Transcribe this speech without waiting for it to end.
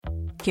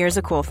Here's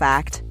a cool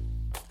fact.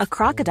 A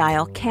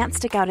crocodile can't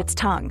stick out its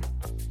tongue.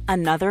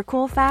 Another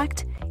cool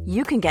fact,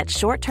 you can get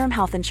short-term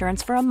health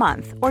insurance for a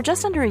month or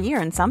just under a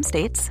year in some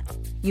states.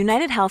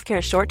 United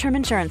Healthcare short-term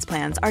insurance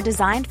plans are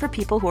designed for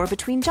people who are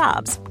between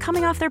jobs,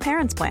 coming off their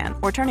parents' plan,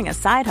 or turning a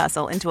side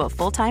hustle into a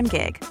full-time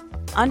gig.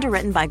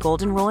 Underwritten by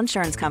Golden Rule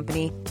Insurance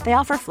Company, they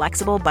offer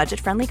flexible,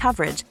 budget-friendly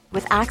coverage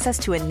with access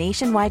to a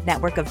nationwide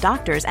network of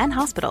doctors and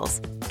hospitals.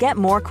 Get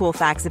more cool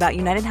facts about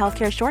United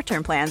Healthcare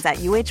short-term plans at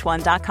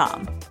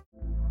uh1.com.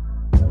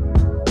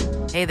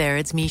 Hey there,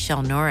 it's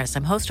Michelle Norris.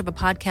 I'm host of a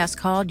podcast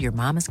called Your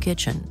Mama's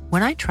Kitchen.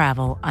 When I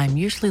travel, I'm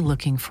usually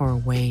looking for a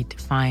way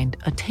to find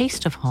a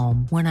taste of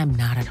home when I'm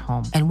not at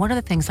home. And one of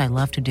the things I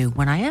love to do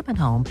when I am at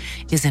home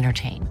is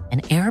entertain.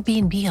 And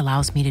Airbnb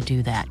allows me to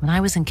do that. When I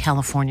was in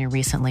California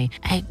recently,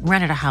 I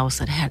rented a house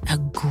that had a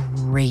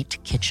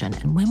great kitchen.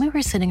 And when we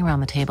were sitting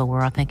around the table, we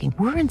were all thinking,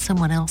 we're in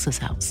someone else's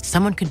house.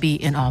 Someone could be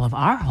in all of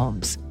our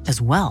homes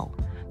as well.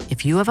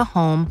 If you have a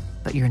home,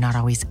 but you're not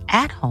always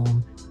at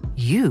home,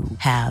 you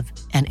have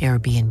an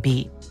Airbnb.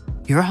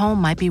 Your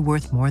home might be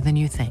worth more than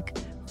you think.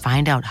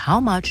 Find out how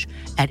much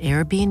at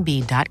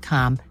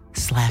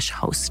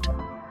airbnb.com/host.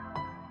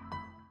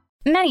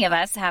 Many of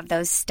us have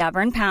those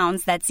stubborn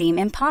pounds that seem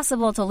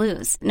impossible to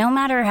lose, no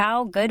matter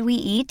how good we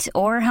eat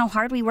or how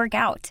hard we work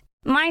out.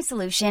 My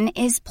solution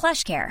is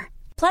PlushCare.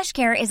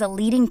 PlushCare is a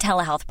leading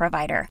telehealth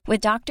provider with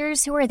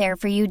doctors who are there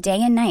for you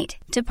day and night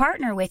to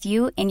partner with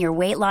you in your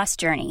weight loss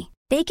journey.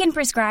 They can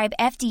prescribe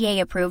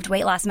FDA-approved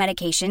weight loss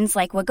medications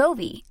like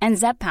Wegovy and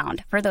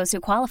Zepbound for those who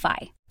qualify.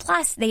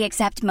 Plus, they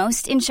accept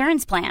most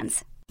insurance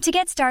plans. To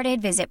get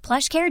started, visit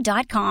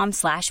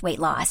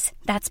plushcare.com/weightloss.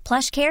 That's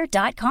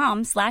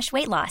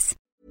plushcare.com/weightloss.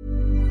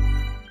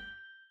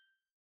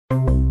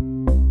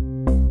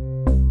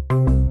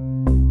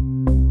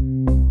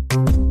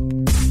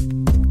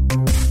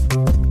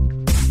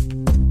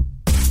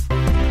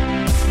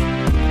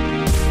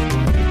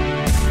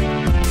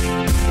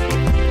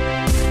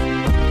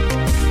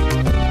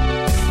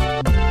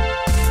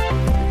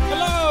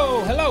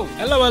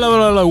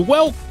 Hello.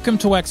 Welcome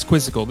to Wax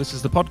Quizzical. This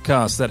is the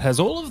podcast that has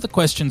all of the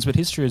questions, but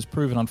history has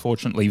proven,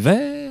 unfortunately,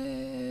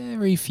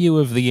 very few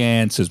of the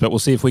answers. But we'll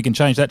see if we can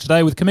change that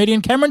today with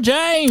comedian Cameron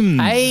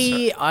James.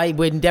 Hey,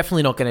 we're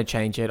definitely not going to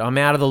change it. I'm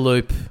out of the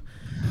loop.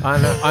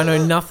 I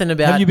know nothing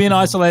about... Have you been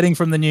isolating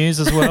from the news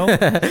as well?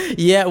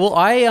 Yeah, well,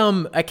 I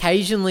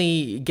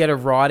occasionally get a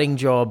writing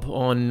job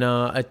on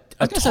a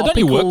topical... Don't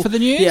you work for the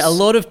news? Yeah, a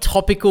lot of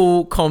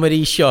topical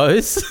comedy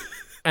shows.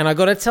 And I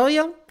got to tell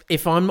you,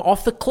 if I'm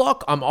off the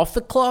clock, I'm off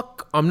the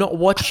clock. I'm not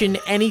watching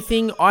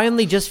anything. I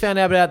only just found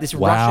out about this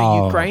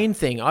Russia-Ukraine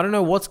thing. I don't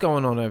know what's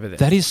going on over there.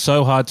 That is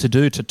so hard to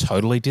do, to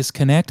totally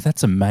disconnect.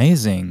 That's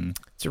amazing.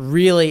 It's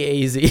really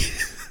easy.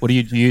 What do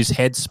you use,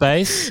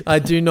 Headspace? I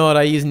do not.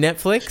 I use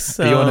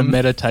Netflix. Are you on a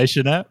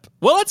meditation app?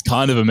 Well, that's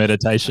kind of a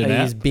meditation app.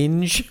 I use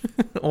Binge.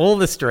 All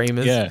the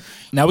streamers. Yeah.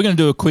 Now, we're going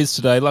to do a quiz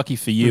today. Lucky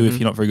for you, if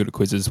you're not very good at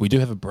quizzes, we do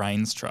have a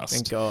brains trust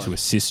Thank God. to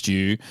assist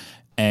you.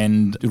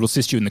 And it will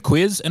assist you in the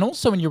quiz and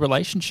also in your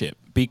relationship,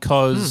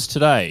 because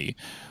today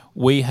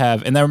we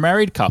have, and they're a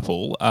married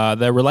couple,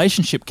 they're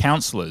relationship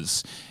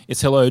counsellors.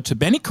 It's hello to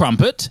Benny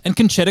Crumpet and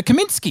Concetta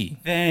Kominsky.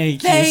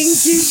 Thank you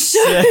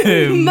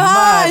so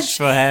much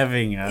for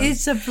having us.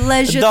 It's a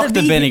pleasure Dr.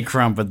 to be Benny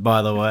Crumpet,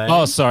 by the way.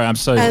 Oh, sorry, I'm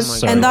so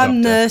sorry. And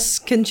I'm doctor. Nurse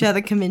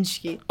Concetta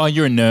Kominsky. Oh,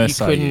 you're a nurse,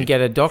 You couldn't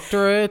get a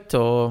doctorate,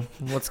 or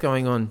what's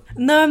going on?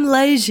 No, I'm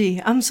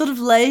lazy. I'm sort of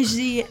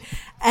lazy.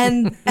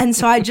 And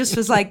so I just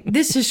was like,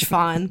 this is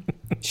fine.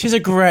 She's a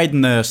great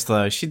nurse,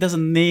 though. She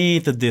doesn't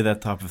need to do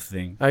that type of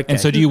thing. Okay.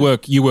 And so do you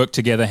work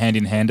together hand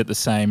in hand at the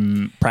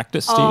same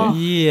practice, do you?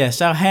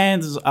 Yes, our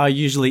hands are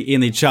usually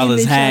in each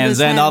other's hands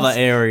and other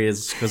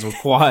areas because we're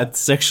quite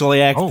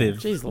sexually active.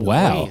 Jeez,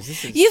 Wow.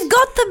 Louise, You've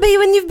got to be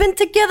when you've been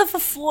together for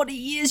 40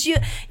 years.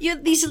 You're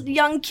these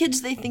young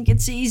kids, they think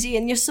it's easy,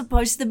 and you're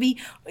supposed to be,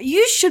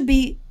 you should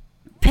be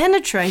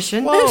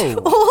penetration.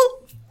 Whoa.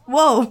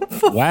 Whoa.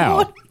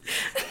 Wow.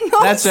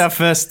 That's our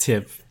first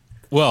tip.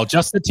 Well,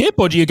 just the tip,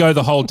 or do you go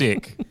the whole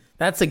dick?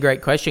 That's a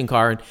great question,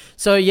 Kyron.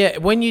 So, yeah,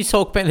 when you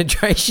talk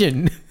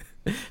penetration,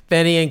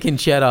 Benny and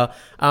Concetta,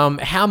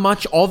 how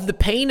much of the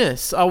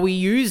penis are we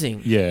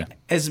using? Yeah.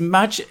 As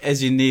much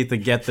as you need to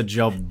get the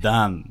job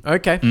done.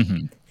 Okay.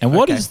 Mm-hmm. And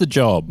what is the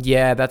job?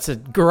 Yeah, that's a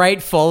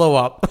great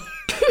follow-up.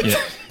 Yeah,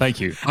 thank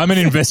you. I'm an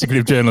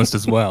investigative journalist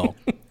as well.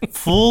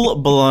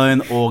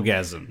 Full-blown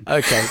orgasm.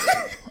 Okay.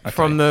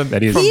 From both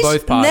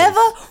parties. Never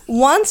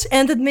once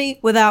ended me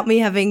without me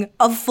having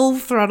a full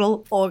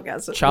throttle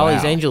orgasm.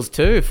 Charlie's Angels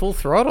too, full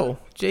throttle.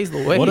 Jeez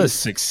Louise. What a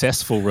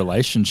successful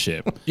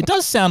relationship. It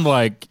does sound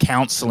like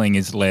counselling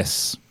is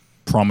less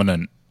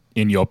prominent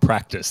in your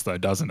practice, though,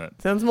 doesn't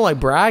it? Sounds more like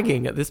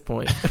bragging at this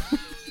point.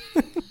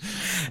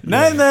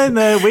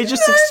 No. We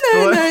just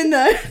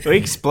No. We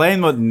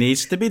explain what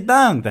needs to be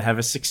done to have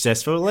a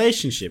successful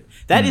relationship.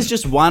 That is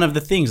just one of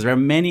the things. There are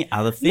many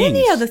other things.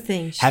 Many other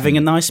things. Having a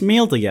nice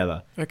meal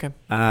together. Okay.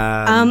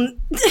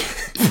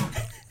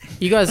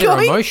 You guys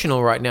are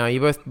emotional right now. You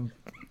both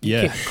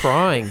Yeah. keep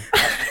crying.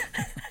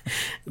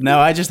 No,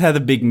 I just had a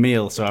big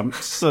meal, so I'm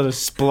sort of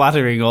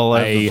spluttering all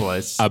over the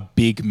place. A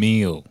big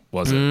meal,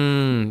 was it?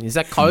 Is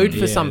that code for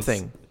Yes.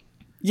 something?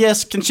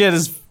 Yes,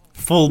 Concetta's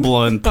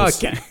full-blown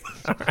pussy. Okay.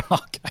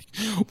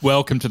 Okay.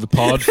 Welcome to the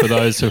pod for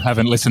those who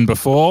haven't listened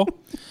before.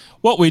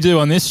 What we do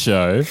on this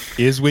show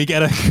is we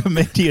get a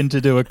comedian to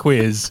do a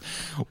quiz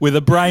with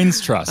a brains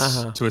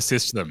trust to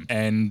assist them.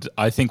 And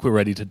I think we're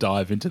ready to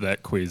dive into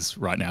that quiz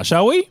right now,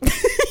 shall we?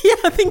 Yeah,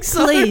 I think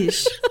so.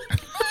 Please.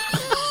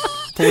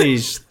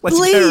 Please, let's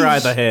Please. go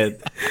right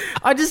ahead.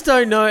 I just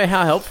don't know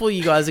how helpful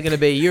you guys are going to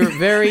be. You're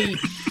very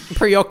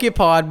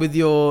preoccupied with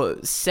your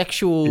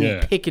sexual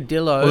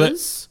picadillos. Well,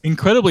 that's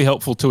incredibly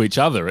helpful to each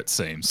other, it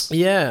seems.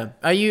 Yeah.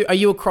 Are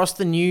you across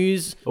the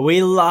news?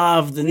 We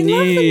love the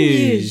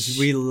news.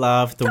 We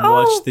love to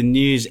watch the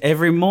news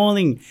every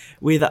morning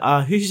with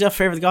who's our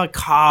favorite guy?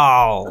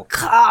 Carl.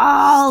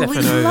 Carl, we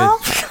Stefanovic.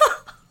 love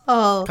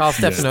Carl. Carl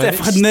Stefanovic.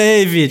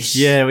 Stefanovic.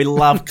 Yeah, we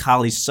love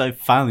Carl. He's so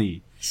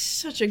funny.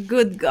 Such a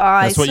good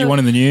guy. That's what you want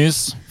in the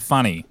news?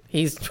 Funny.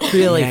 He's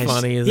really Yes.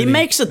 funny, isn't He he?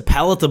 makes it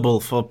palatable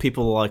for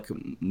people like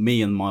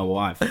me and my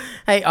wife.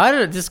 Hey, I don't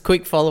know, just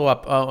quick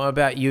follow-up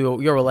about your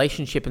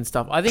relationship and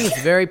stuff. I think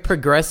it's very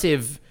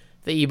progressive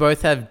that you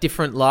both have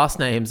different last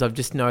names, I've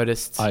just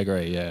noticed. I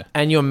agree, yeah.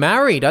 And you're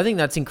married. I think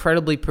that's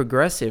incredibly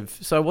progressive.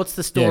 So what's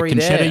the story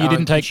Conchetta, there? you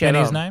didn't take Conchetta.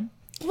 Benny's name?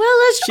 Well,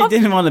 She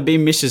didn't want to be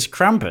Mrs.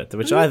 Crumpet,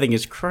 which I think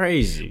is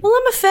crazy. Well,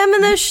 I'm a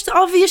feminist,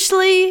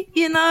 obviously,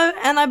 and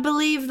I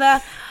believe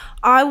that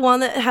I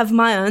want to have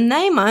my own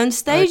name, my own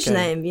stage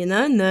name,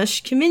 Nurse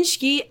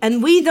Kominsky,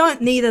 and we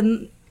don't need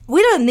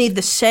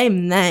the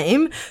same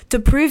name to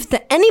prove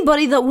to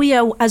anybody that we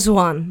are as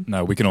one.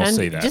 No, we can all And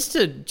see that.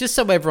 just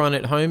so everyone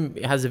at home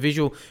has a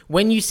visual,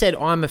 when you said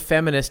I'm a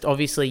feminist,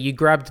 obviously you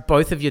grabbed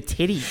both of your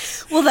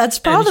titties. Well, that's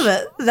part of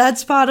it.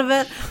 That's part of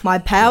it. My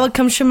power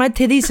comes from my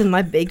titties and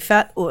my big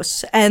fat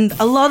uss, and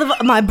a lot of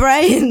my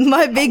brain,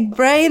 my big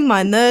brain,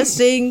 my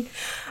nursing.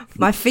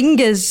 My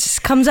fingers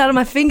comes out of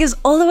my fingers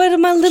all the way to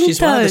my little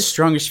She's one of the toes.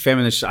 strongest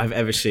feminists I've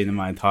ever seen in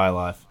my entire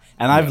life.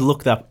 And I've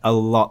looked up a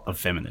lot of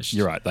feminists.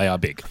 You're right, they are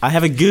big. I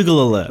have a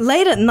Google alert.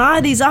 Late at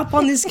night, he's up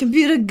on his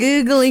computer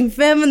Googling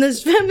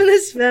feminist.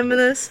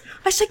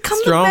 I said,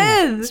 come to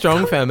bed.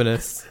 Strong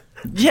feminists.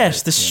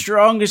 Yes, the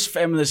strongest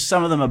feminists.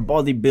 Some of them are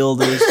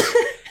bodybuilders.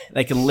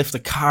 They can lift a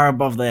car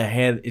above their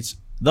head.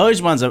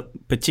 Those ones are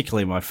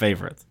particularly my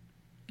favourite.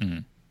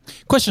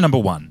 Question number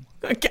 1.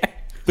 Okay.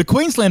 The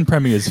Queensland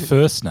Premier's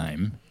first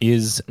name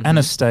is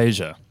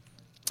Anastasia.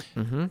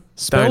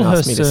 Spell Don't her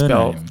ask me to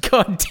spell. surname.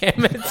 God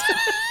damn it.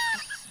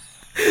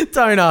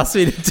 Don't ask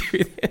me to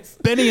do this.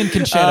 Benny and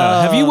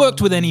Conchetta, have you worked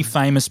with any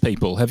famous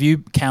people? Have you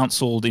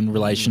counselled in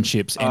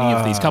relationships any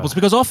of these couples?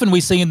 Because often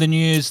we see in the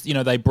news,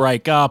 they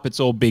break up. It's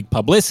all big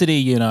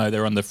publicity.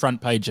 They're on the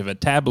front page of a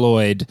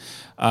tabloid.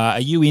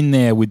 Are you in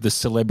there with the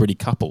celebrity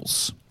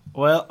couples?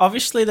 Well,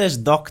 obviously there's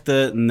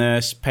doctor,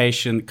 nurse,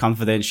 patient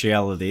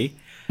confidentiality.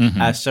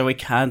 So we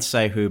can't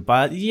say who,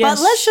 but yes.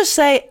 But let's just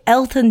say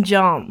Elton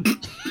John.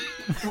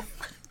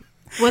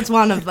 What's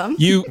one of them?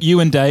 You,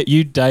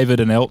 David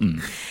and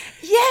Elton.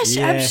 Yes,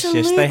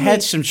 absolutely. Yes, they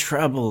had some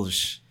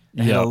troubles.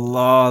 They had Yeah. a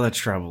lot of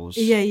troubles.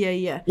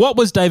 Yeah. What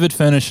was David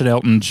Furnish and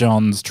Elton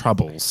John's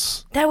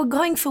troubles? They were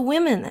going for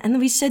women, and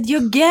we said,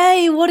 "You're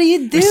gay. What are you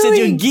doing? They said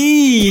you're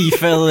gay,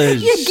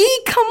 fellas. You're gay.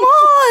 Come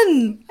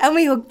on!" And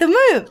we hooked them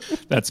up.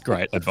 That's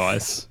great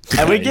advice.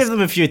 And we give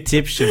them a few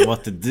tips of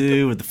what to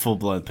do with the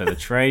full-blown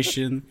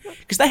penetration.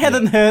 Because they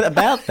hadn't heard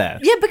about that.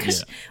 Yeah,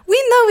 because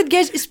we know with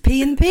gays it's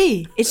P and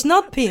P. It's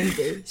not P and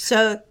P.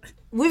 So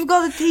we've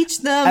got to teach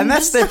them. And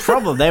that's their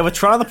problem. They were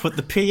trying to put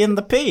the P in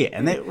the P,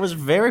 and it was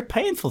very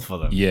painful for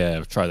them.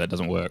 Yeah, try that.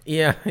 Doesn't work.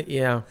 Yeah.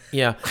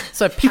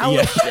 So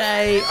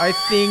Palaszczuk, I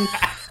think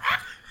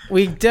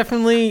we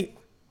definitely.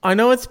 I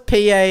know it's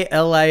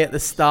PALA at the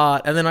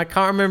start, and then I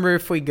can't remember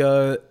if we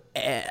go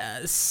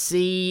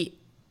CSZ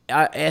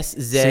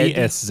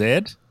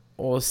CSZ?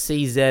 or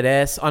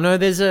CZS. I know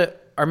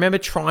I remember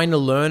trying to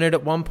learn it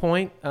at one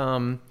point.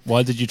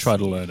 Why did you try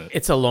to learn it?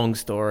 It's a long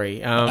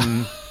story.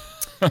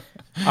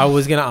 I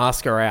was going to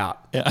ask her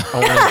out. Yeah.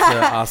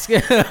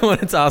 I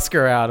wanted to ask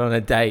her out on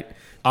a date.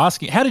 How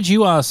did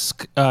you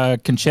ask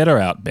Conchetta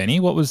out,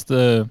 Benny? What was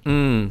the?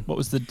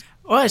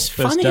 Well, it's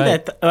First funny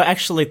date. that we're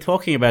actually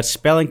talking about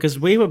spelling because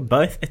we were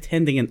both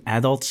attending an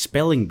adult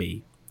spelling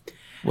bee.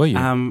 Were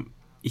you?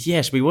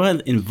 Yes, we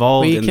weren't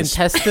involved Were you in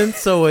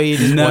contestants or were you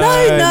just No,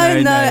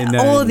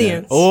 No,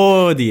 audience.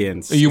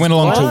 Audience. You went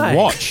along Why? to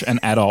watch an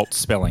adult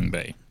spelling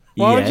bee.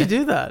 Why would Yeah. you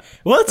do that?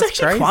 Well, it's That's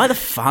actually crazy. quite a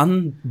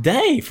fun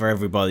day for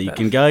everybody. You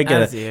can go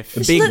get As a if.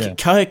 big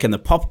Coke and the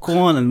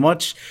popcorn and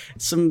watch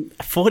some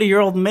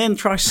 40-year-old men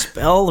try to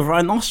spell the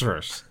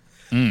rhinoceros.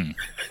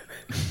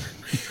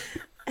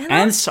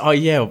 And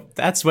so,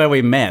 that's where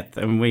we met.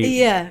 And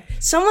Yeah,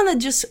 someone had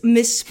just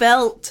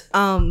misspelt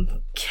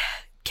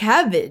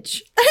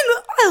cabbage, and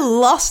I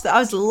lost it. I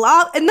was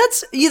laughing, and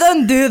you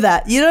don't do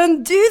that. You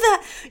don't do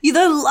that. You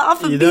don't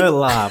laugh at You people. don't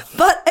laugh.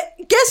 But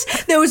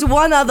guess there was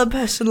one other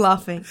person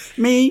laughing,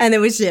 Me. and it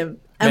was him.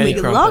 And Benny we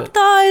Crumpet. locked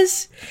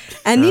eyes.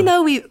 And,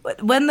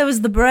 when there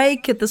was the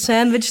break at the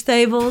sandwich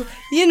table,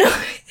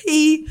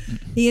 he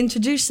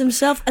introduced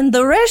himself. And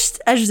the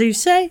rest, as you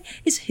say,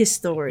 is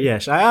history.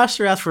 Yes, I asked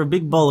her out for a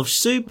big bowl of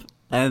soup,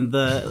 and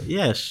the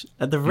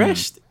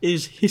rest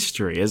is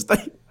history, as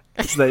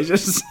they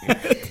just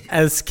said.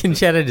 As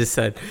Concetta just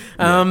said.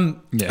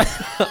 Yeah.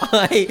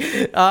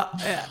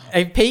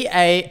 A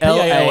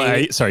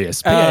P-A-L-A. Sorry,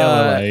 yes.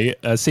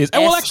 P-A-L-L-A says...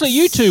 well, actually,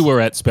 you two were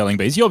at Spelling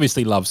Bees. You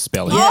obviously love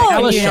spelling. Yeah,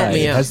 can you help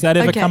me out? Has that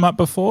ever Okay. come up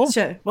before?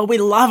 Sure. Well, we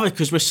love it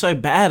because we're so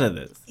bad at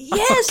it.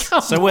 Yes.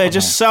 So we're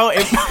just so...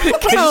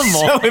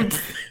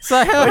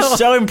 We're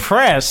so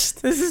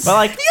impressed. We're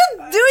like...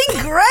 You're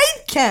doing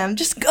great, Cam.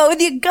 Just go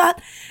with your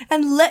gut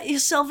and let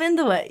yourself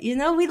into it.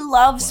 We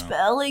love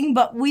spelling,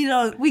 but we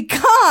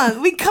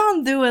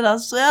can't do it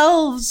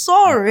ourselves.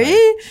 Sorry.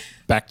 Okay.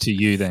 Back to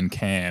you then,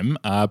 Cam.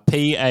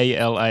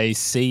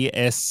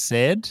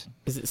 P-A-L-A-C-S-Z.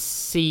 Is it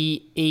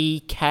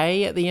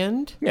C-E-K at the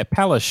end? Yeah,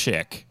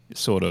 Palashek,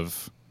 sort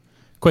of.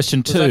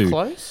 Question Was that 2.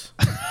 close?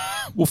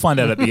 We'll find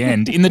out at the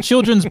end. In the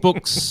children's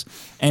books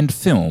and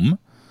film,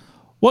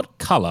 what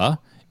colour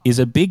is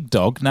a big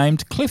dog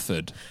named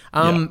Clifford?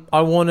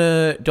 I want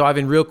to dive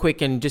in real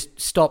quick and just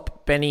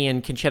stop Benny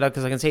and Concetta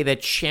because I can see they're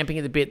champing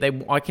at the bit.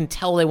 I can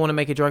tell they want to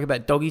make a joke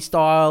about doggy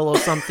style or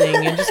something.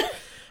 And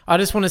I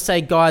just want to say,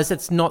 guys,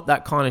 that's not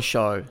that kind of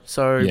show.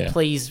 So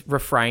please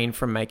refrain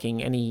from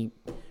making any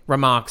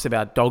remarks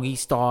about doggy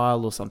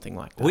style or something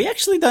like that. We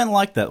actually don't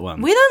like that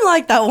one. We don't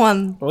like that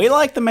one. We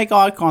like to make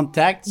eye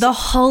contact. The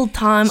whole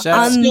time, So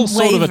it's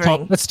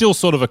unwavering. That's still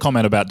sort of a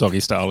comment about doggy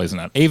style, isn't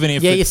it? Even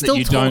if Yeah, it's you're that still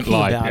you don't talking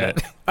like about it.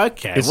 it.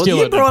 Okay, It's well, still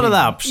you an brought it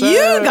opinion. up. So,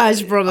 You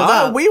guys brought it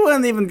up. We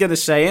weren't even going to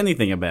say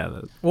anything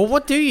about it. Well,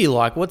 what do you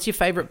like? What's your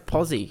favourite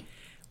posse?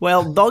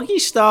 Well, doggy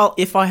style,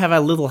 if I have a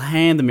little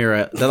hand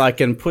mirror that I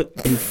can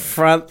put in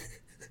front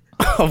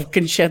of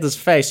Concetta's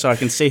face so I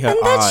can see her And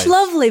that's eyes.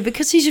 lovely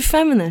because he's a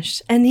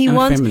feminist and he I'm a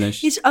wants.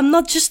 feminist. I'm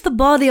not just the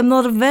body. I'm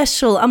not a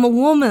vessel. I'm a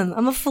woman.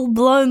 I'm a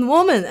full-blown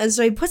woman. And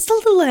so he puts the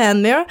little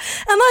hand mirror, and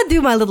I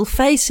do my little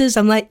faces.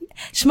 I'm like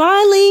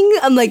smiling.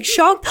 I'm like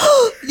shocked.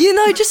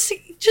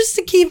 Just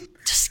to keep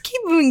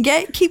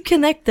keep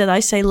connected. I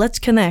say, let's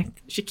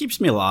connect. She keeps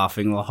me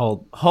laughing the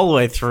whole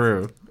way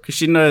through because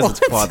she knows it's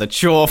quite a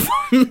chore for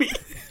me.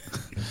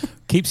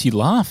 Keeps you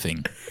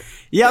laughing.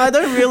 Yeah, I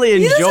don't really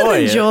He doesn't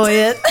enjoy enjoy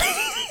it.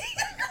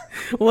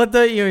 What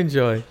don't you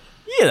enjoy?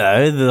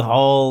 the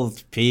whole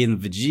P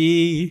and the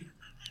G.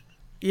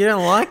 You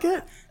don't like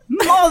it?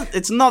 No,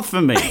 it's not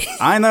for me.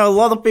 I know a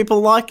lot of people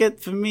like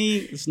it. For me,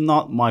 it's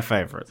not my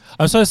favorite.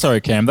 I'm so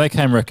sorry, Cam. They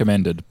came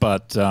recommended,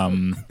 but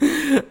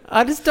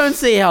I just don't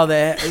see how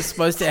they're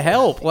supposed to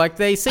help. Like,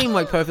 they seem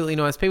like perfectly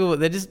nice people, but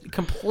they're just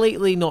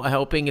completely not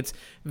helping. It's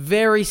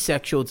very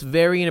sexual. It's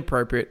very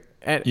inappropriate.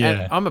 And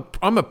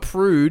I'm a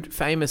prude,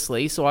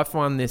 famously, so I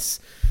find this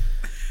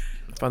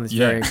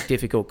very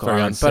difficult, Very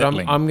Colin. But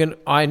unsettling.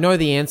 I know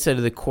the answer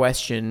to the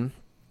question.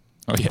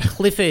 oh yeah,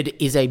 Clifford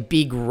is a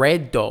big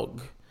red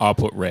dog. I'll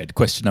put red.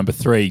 Question number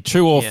 3.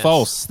 True or Yes.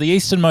 false? The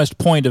easternmost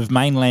point of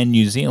mainland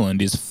New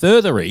Zealand is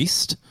further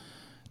east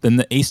than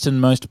the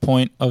easternmost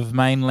point of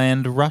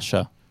mainland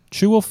Russia.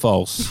 True or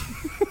false?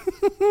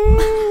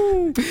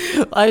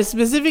 I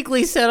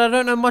specifically said I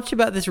don't know much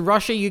about this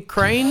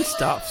Russia-Ukraine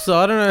stuff, so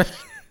I don't know.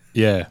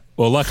 Yeah.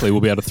 Well, luckily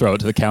we'll be able to throw it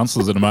to the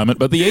councillors in a moment.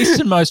 But the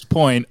easternmost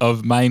point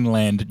of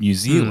mainland New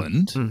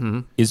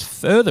Zealand is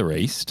further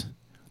east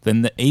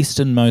than the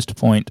easternmost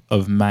point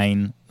of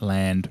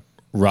mainland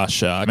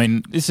Russia.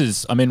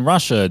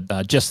 Russia,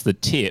 just the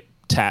tip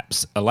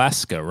taps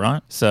Alaska,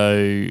 right?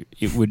 So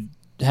it would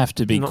have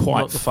to be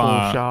quite not the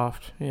far. full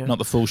shaft. Yeah. Not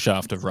the full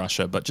shaft of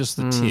Russia, but just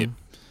the tip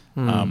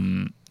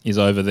is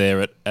over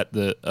there at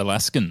the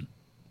Alaskan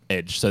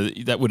edge. So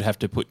that would have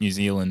to put New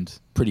Zealand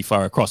pretty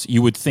far across.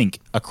 You would think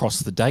across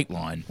the date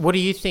line. What do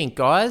you think,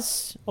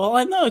 guys? Well,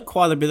 I know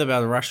quite a bit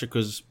about Russia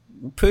because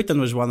Putin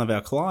was one of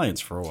our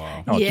clients for a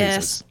while. Oh,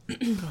 Yes.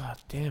 Jesus. God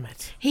damn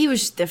it. He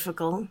was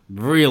difficult.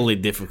 Really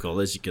difficult,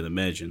 as you can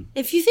imagine.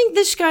 If you think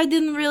this guy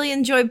didn't really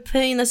enjoy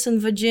penis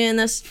and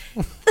vaginas,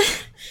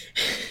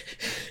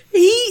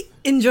 he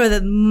enjoyed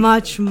it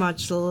much,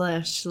 much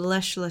less.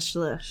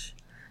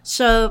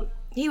 So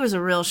he was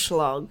a real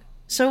slog.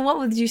 So what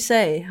would you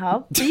say,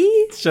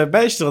 Hubby? So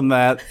based on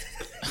that,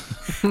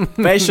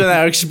 based on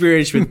our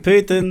experience with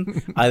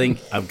Putin, I think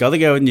I've got to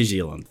go with New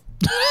Zealand.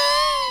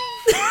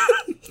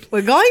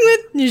 We're going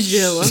with New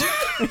Zealand.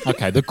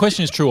 Okay, the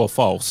question is true or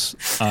false.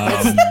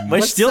 We're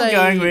Let's still say-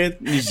 going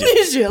with New Zealand.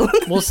 New Zealand.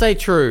 We'll say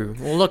true.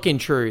 We'll look in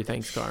true.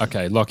 Thanks, Karen.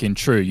 Okay, lock in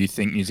true. You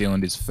think New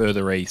Zealand is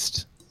further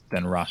east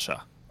than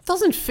Russia?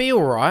 Doesn't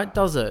feel right,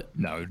 does it?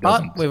 No, it But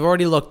doesn't. we've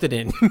already locked it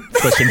in.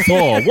 Question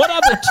 4. What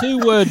other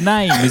two-word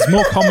name is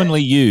more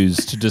commonly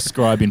used to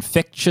describe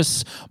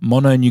infectious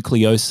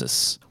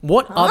mononucleosis,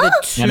 What other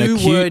an acute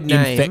two-word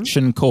name?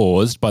 infection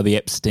caused by the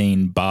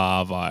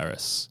Epstein-Barr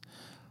virus?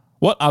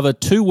 What other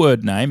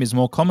two-word name is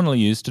more commonly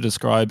used to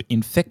describe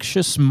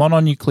infectious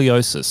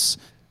mononucleosis?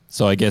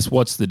 So I guess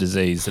what's the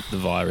disease that the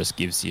virus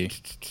gives you?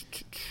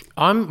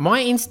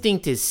 My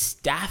instinct is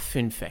staph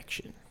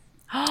infection.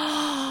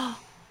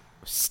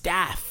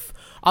 Staph.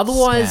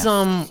 Otherwise,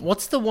 Staph.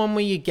 what's the one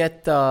where you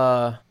get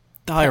the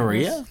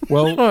Diarrhea?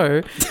 Well,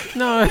 no.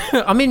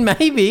 I mean,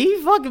 maybe.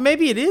 Fuck,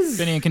 maybe it is.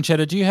 Benny and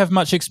Concetta, do you have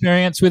much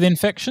experience with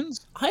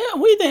infections?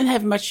 We don't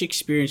have much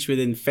experience with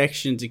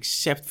infections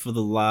except for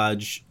the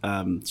large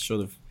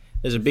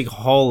there's a big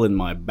hole in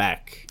my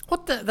back.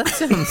 What the? That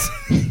sounds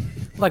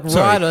like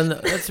right in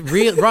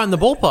the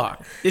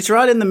ballpark. It's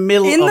right in the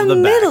middle In of the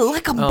the middle,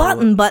 back. like a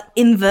button, but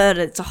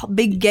inverted. It's a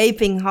big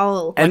gaping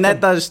hole. And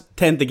that does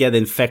tend to get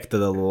infected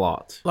a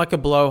lot. Like a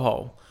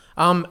blowhole.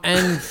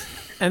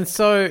 And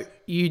so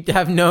you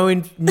have no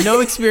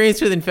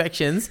experience with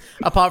infections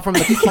apart from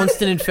the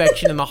constant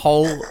infection in the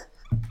hole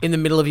in the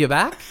middle of your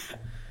back.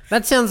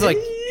 That sounds like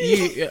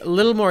you a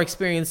little more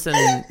experience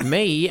than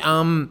me.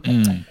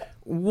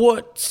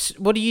 What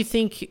do you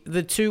think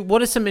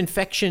what are some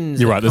infections?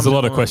 You're right. There's a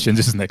lot of questions,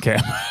 isn't there, Cam?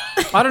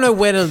 I don't know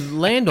where to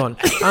land on.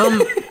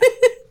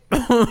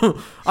 I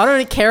don't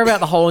really care about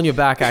the hole in your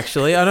back,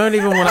 actually. I don't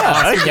even want to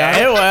ask.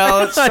 Okay,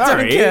 well,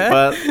 sorry,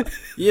 but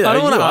you know, I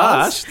don't want to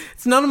asked. ask.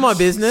 It's none of my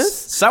business.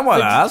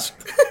 Someone asked.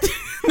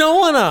 No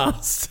one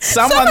asked.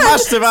 Someone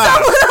must have asked.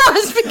 Someone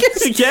asked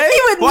because Okay,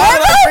 he would why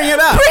did I never bring it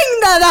up? bring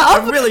that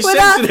up I'm really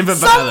without sensitive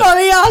about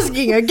somebody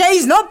asking. Okay,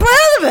 he's not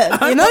proud of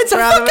it. You know, it's a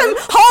proud of fucking it.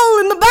 hole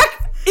in the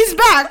back. His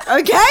back.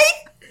 Okay.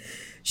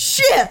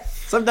 Shit.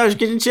 Sometimes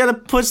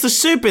Concetta puts the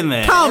soup in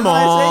there. Come And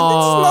I say,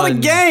 on. it's not a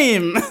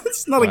game.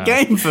 It's not a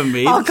game for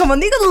me. Oh, come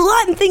on. You gotta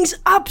lighten things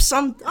up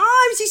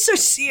sometimes. He's so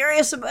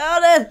serious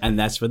about it. And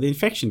that's where the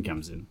infection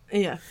comes in.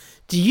 Yeah.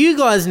 Do you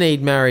guys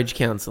need marriage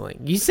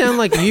counselling? You sound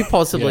like you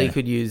possibly Yeah.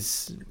 could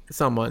use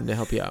someone to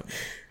help you out.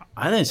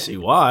 I don't see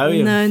why.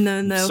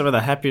 No. Some of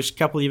the happiest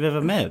couple you've ever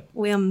met.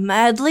 We are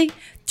madly,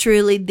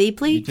 truly,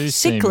 deeply, You do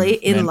sickly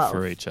seem in meant love.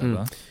 for each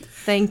other.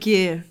 Thank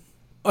you.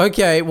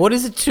 Okay, what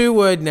is a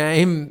 2-word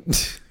name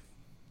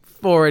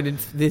for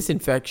this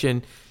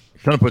infection?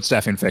 Trying to put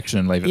staph infection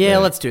and leave it Yeah, there.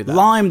 let's do that.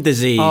 Lyme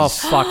disease. Oh,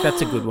 fuck,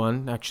 that's a good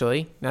one,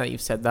 actually, now that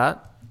you've said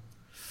that.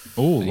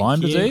 Oh,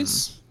 Lyme you.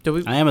 disease? Do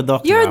we? I am a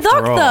doctor. You're a after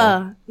all.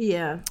 doctor.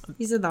 Yeah,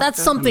 he's a doctor.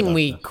 That's something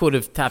we could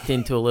have tapped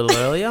into a little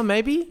earlier,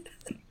 maybe?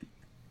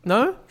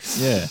 No?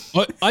 Yeah.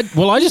 I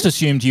just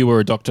assumed you were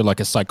a doctor, like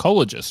a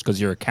psychologist,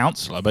 because you're a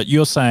counsellor, but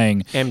you're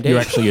saying MD. you're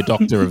actually a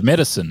doctor of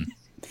medicine.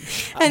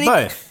 And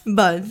Both.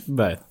 Both.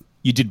 Both.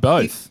 You did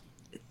both.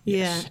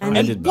 Yeah. I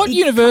And did What both.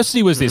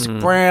 university was this?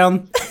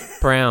 Brown.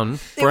 Brown.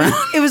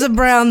 it was a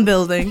brown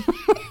building.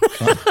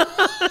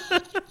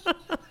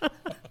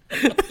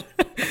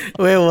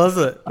 Where was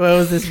it? Where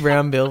was this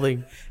brown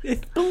building?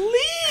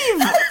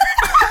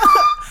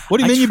 What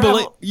do you mean you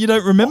believe? You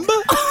don't remember?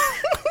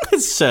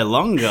 It's so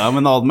long ago. I'm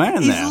an old man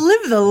He's now.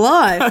 lived a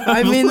life.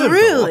 I mean, Lived a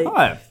really.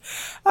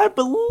 life. I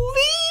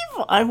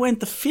believe I went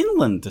to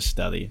Finland to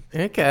study.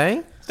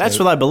 Okay. That's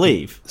what I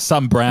believe.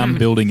 Some brown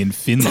building in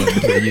Finland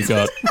where you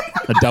got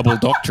a double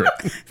doctorate.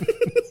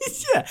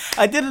 Yeah,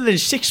 I did it in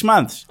 6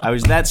 months. I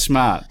was that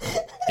smart.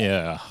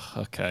 Yeah.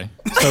 Okay.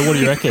 So what do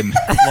you reckon?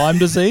 Lyme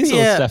disease or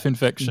Yeah. staph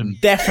infection?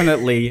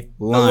 Definitely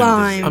Lyme.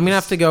 Lyme. disease. I'm going to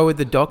have to go with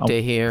the doctor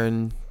here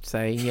and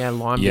say,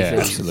 Lyme Yeah,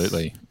 disease.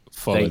 absolutely.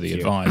 Follow Thank the you.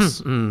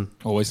 advice.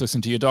 Always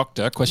listen to your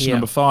doctor. Question Yeah.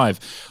 number 5.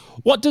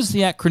 What does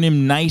the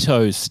acronym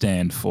NATO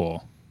stand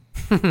for?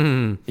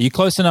 Are you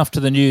close enough to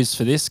the news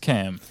for this,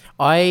 Cam?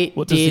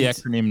 What does the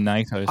acronym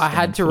NATO stand for? I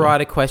had to write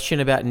a question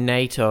about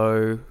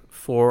NATO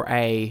for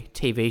a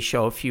TV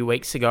show a few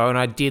weeks ago, and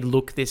I did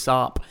look this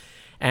up,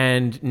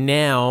 and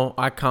now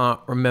I can't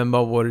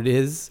remember what it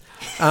is.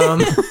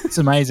 It's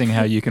amazing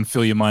how you can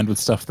fill your mind with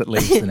stuff that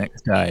leaves the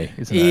next day,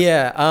 isn't it?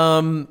 Yeah,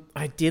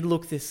 I did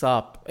look this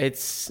up.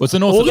 It's What's the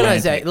North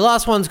Atlantic? The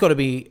last one's got to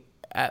be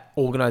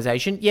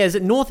organisation. Yeah, is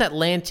it North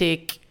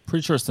Atlantic?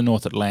 Pretty sure it's the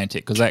North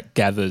Atlantic because that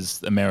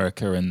gathers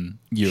America and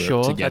Europe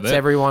Sure, together. that's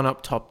everyone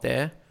up top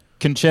there.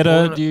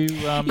 Concetta, do you...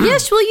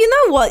 Yes, well, you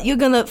know what? You're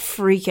going to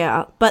freak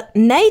out. But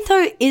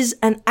NATO is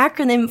an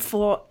acronym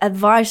for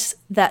advice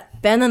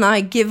that Ben and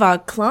I give our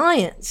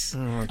clients.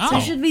 So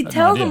should we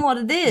tell them what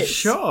it is?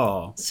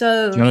 Sure.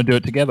 So, Do you want to do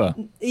it together?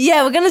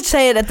 yeah, we're going to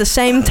say it at the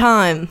same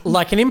time.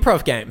 Like an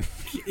improv game.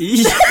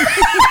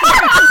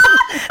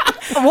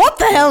 What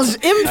the hell's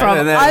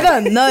improv? I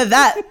don't know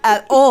that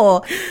at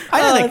all.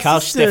 I know that it's Carl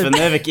just a-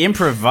 Stefanovic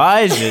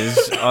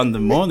improvises on the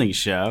morning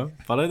show,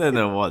 but I don't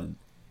know what.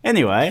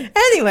 Anyway.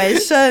 Anyway,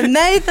 so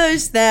NATO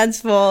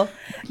stands for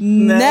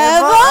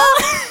never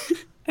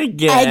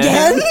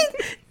again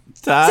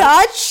touch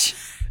ass.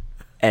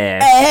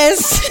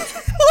 as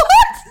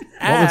what?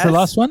 What was the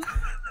last one?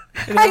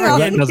 Hang on.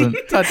 That doesn't...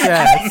 Touch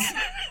ass.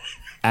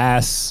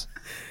 Ass.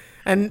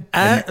 And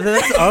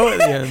that's O at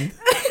the end.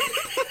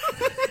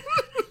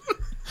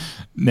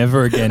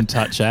 Never again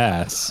touch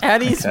ass. How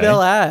do you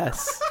spell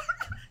ass?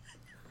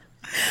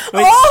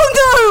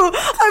 Oh no!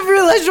 I've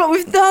realized what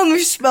we've done.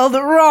 We've spelled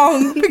it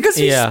wrong because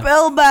we Yeah.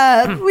 spell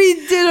bad. We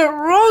did it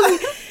wrong.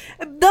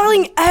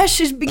 Darling,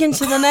 ashes begins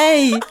with an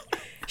A.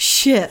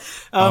 Shit.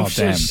 I'm Oh,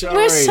 so damn. sorry.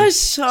 We're so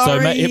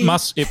sorry.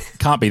 So it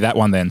can't be that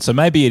one then. So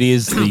maybe it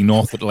is the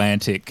North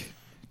Atlantic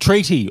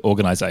Treaty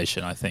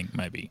Organization, I think,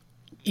 maybe.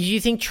 You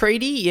think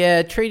treaty?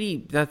 Yeah,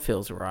 treaty, that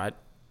feels right.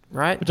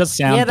 Right? It does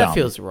sound Yeah, that dumb.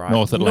 feels right.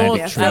 North Atlantic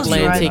North Treaty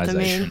Atlantic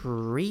Organisation.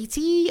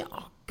 Treaty?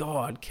 Oh,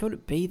 God. Could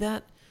it be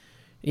that?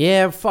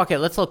 Yeah, fuck it.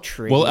 Let's look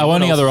treaty. Well, our What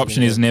only else other we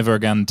option can is do? never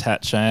again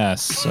touch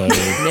ass. So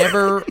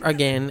Never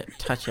again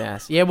touch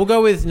ass. Yeah, we'll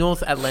go with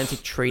North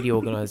Atlantic Treaty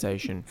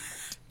Organisation.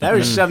 That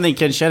was something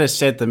Concetta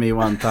said to me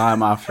one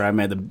time after I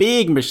made a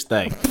big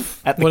mistake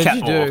at the What did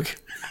you catwalk. do?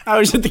 I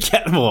was at the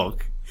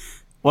catwalk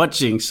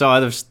watching, so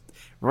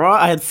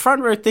I had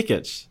front row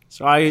tickets,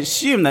 so I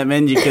assumed that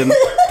meant you can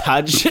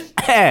touch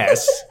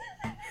ass.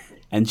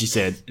 And she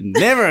said,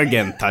 "Never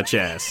again touch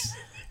ass."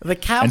 The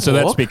catwalk. and so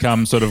that's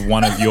become sort of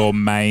one of your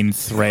main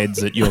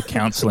threads at your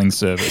counselling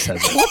service,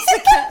 has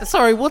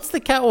it? What's the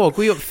catwalk?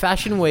 We got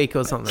Fashion Week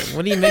or something.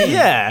 What do you mean?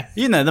 Yeah,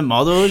 you know, the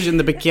models in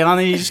the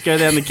bikinis go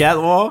down the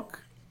catwalk.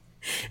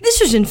 This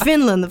was in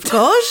Finland, of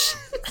course.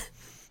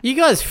 You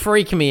guys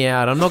freak me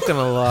out. I'm not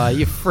gonna lie.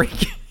 You're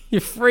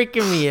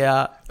freaking me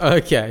out.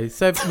 Okay,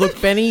 so look,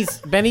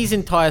 Benny's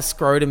entire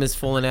scrotum has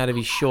fallen out of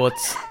his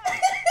shorts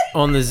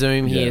on the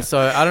Zoom here. Yeah. So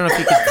I don't know if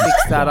you could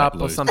fix that up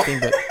or Luke. something,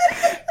 but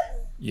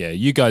Yeah,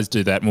 you guys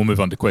do that and we'll move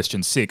on to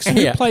question 6. Who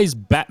Yeah. plays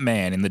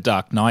Batman in the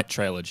Dark Knight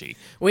trilogy?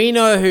 we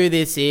know who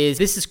this is.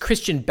 This is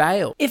Christian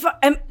Bale. If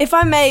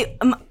I may,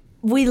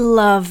 we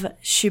love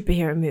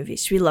superhero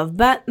movies. We love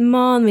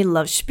Batman. We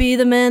love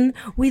Spider-Man.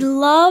 We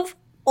love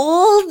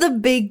all the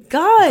big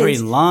guys.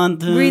 Green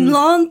Lantern, Green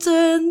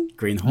Lantern,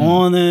 Green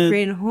Hornet.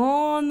 Green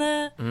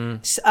Hornet,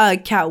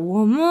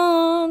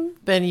 Catwoman.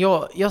 Ben,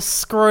 your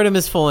scrotum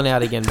has fallen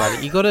out again,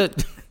 buddy. You gotta.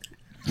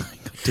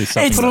 Do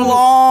something It's about it.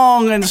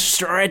 long and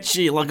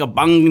stretchy like a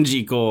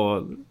bungee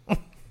cord.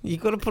 You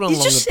gotta put on You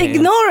longer just pants.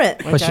 ignore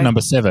it. Question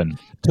number 7.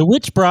 To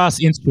which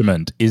brass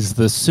instrument is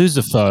the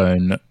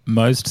sousaphone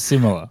most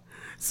similar?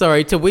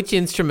 Sorry, to which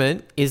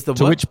instrument is the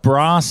To what? which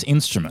brass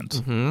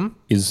instrument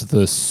is the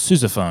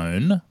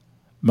sousaphone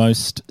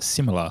most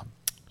similar?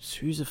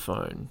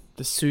 Sousaphone.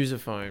 The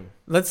sousaphone.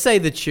 Let's say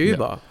the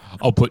tuba.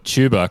 I'll put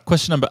tuba.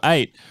 Question number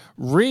 8.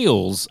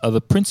 Reals are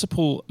the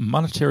principal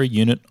monetary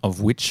unit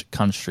of which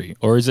country?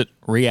 Or is it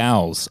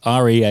reals,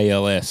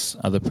 R-E-A-L-S,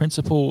 are the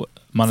principal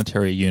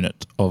monetary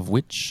unit of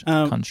which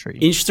country?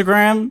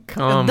 Instagram.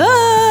 Come Duh.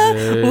 on,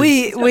 dude.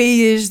 We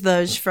use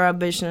those for our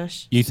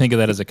business. You think of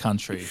that as a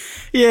country.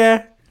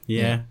 Yeah.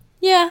 Yeah.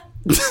 Yeah.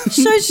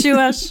 So sue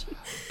us.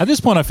 At this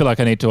point, I feel like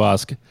I need to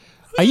ask,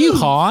 are you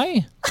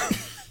high?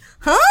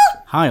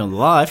 High on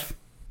life.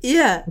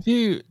 Yeah. Have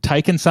you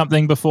taken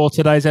something before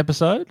today's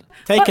episode?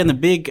 Taking a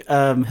big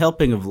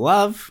helping of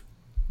love.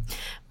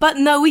 But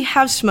no, we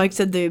have smoked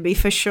a doobie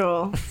for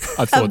sure.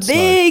 I A thought so.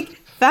 big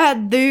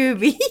fat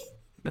doobie.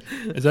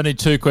 There's only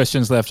 2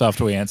 questions left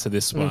after we answer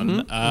this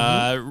one.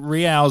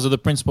 Reals are the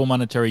principal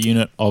monetary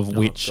unit of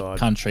which God.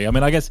 country? I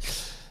mean, I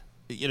guess,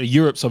 you know,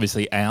 Europe's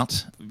obviously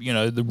out. You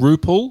know, the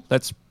ruble,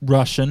 that's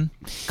Russian.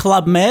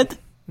 Club Med.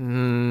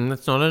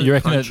 That's not a You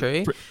reckon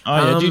country.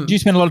 do you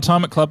spend a lot of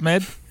time at Club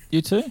Med?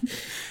 You too?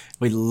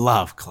 We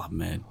love Club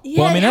Med.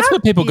 Yeah, Well, I mean, that's how- where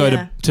people go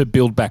yeah. to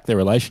build back their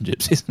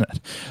relationships, isn't it?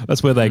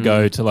 That's where they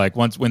go to, like,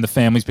 once when the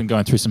family's been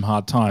going through some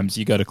hard times,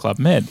 you go to Club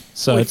Med.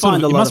 So We it's sort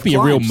find of, a it lot must of be a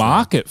real clients there.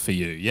 market for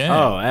you, yeah.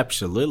 Oh,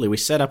 absolutely. We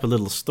set up a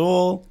little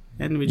stall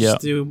and we just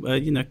do,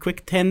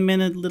 quick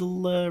 10-minute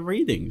little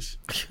readings.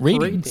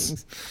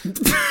 Readings.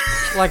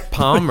 Like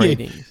palm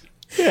readings.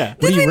 Yeah.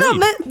 What do you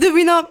read? Did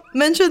we not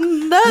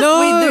mention that? No.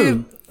 We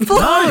do.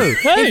 No.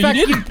 Hey, In fact,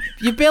 you didn't.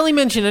 you barely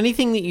mention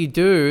anything that you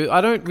do. I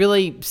don't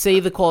really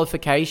see the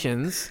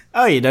qualifications.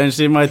 Oh, you don't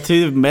see my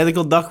 2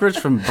 medical doctorates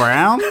from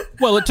Brown?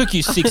 Well, it took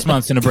you 6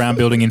 months in a brown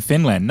building in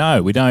Finland.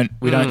 No, we don't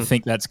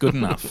think that's good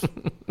enough.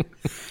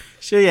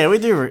 So, yeah, we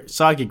do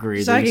psychic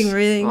readings. Psychic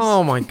readings.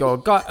 Oh my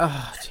god.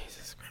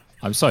 Jesus.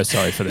 I'm so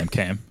sorry for them,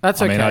 Cam.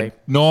 That's okay. I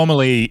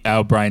normally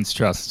our brains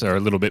trusts are a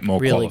little bit more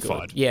Really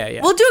qualified. good.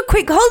 Yeah. We'll do it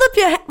quick.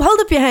 Hold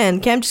up your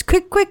hand, Cam. Just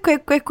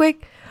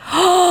quick.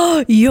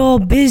 Oh, you're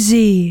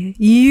busy.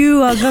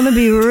 You are gonna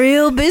be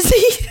real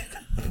busy,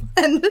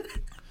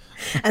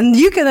 and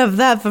you can have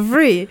that for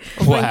free.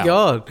 Oh my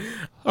god.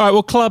 All right,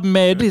 well, Club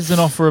Med is an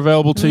offer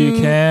available to you,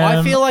 Cam.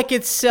 I feel like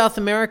it's South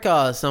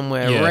America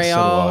somewhere. Yeah,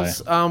 Reals.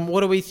 so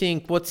What do we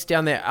think? What's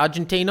down there?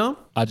 Argentina?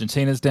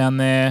 Argentina's down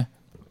there.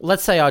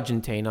 Let's say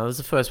Argentina. That was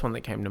the first one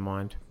that came to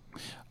mind.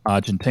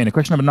 Argentina.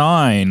 Question number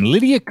 9.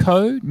 Lydia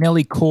Ko,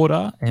 Nelly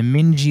Korda, and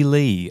Minji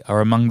Lee are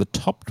among the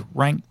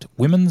top-ranked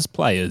women's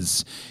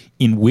players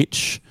in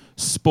which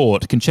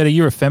sport? Concetta,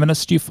 you're a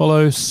feminist. Do you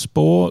follow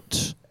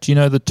sport? Do you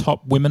know the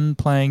top women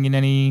playing in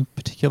any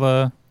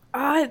particular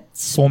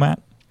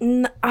format?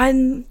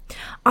 I'm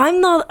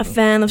not a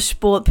fan of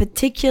sport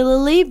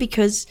particularly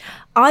because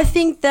I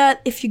think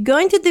that if you're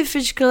going to do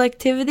physical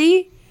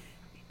activity,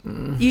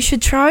 you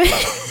should try.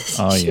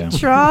 Oh, yeah.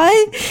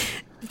 Try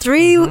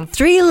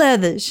three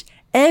letters.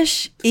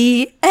 SEX.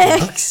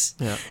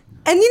 Yeah.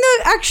 And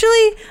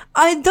actually,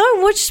 I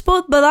don't watch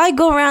sport, but I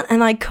go around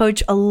and I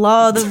coach a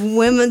lot of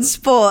women's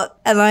sport,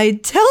 and I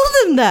tell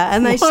them that,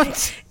 and they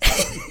say,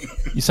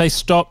 You say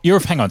stop.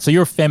 Hang on. So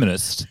you're a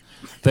feminist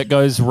that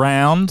goes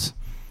round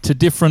to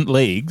different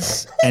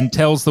leagues and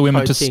tells the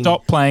women to Coaching.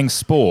 stop playing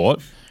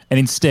sport and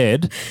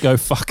instead go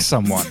fuck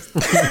someone.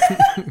 Well,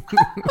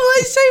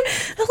 I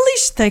say, at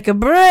least take a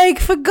break,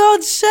 for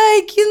God's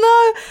sake, you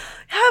know.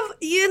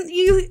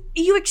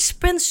 You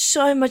expend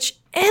so much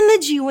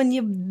energy when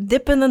you're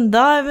dipping and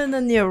diving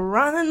and you're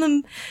running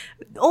and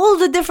all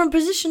the different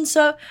positions.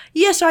 So,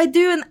 yes, I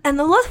do. And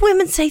a lot of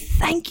women say,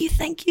 thank you,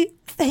 thank you,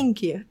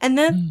 thank you. And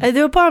then I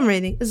do a palm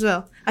reading as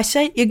well. I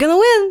say, you're going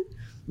to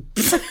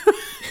win.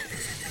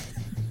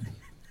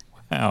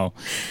 Wow.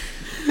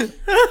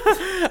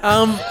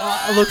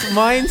 Look,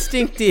 my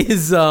instinct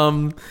is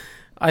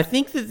I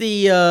think that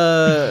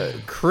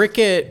the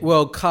Cricket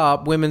World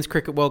Cup, Women's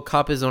Cricket World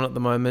Cup is on at the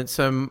moment.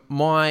 So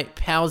my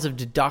powers of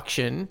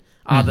deduction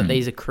are that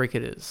these are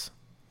cricketers.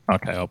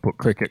 Okay, I'll put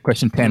cricket.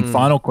 Question 10,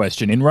 final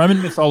question. In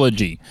Roman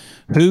mythology,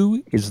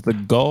 who is the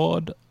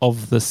god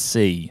of the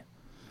sea?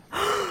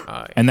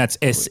 And that's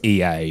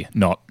S-E-A,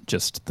 not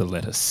just the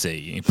letter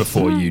C.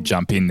 Before you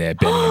jump in there,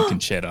 Benny and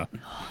Concetta.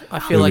 I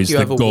feel Who like is you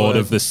the have a god word.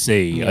 of the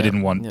sea? Yeah, I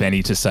didn't want yeah.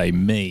 Benny to say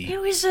me.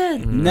 Who is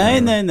it? No,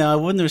 I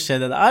wouldn't have said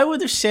that. I would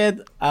have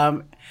said,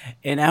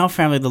 in our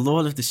family, the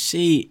Lord of the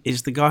Sea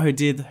is the guy who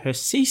did her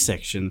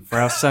C-section for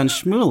our son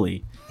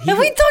Shmuley. Have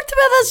we talked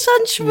about that,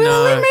 son Shmuel?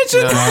 No, We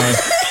mentioned no.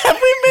 Have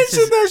we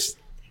mentioned this?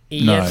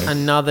 Yet No.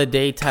 another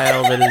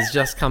detail that is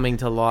just coming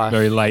to life.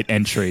 Very late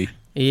entry.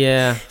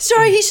 Yeah.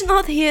 Sorry, he's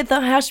not here at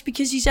the house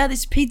because he's at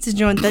his pizza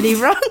joint that he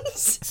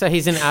runs. So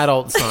he's an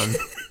adult son.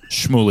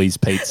 Shmuley's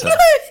Pizza.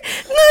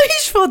 No,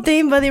 he's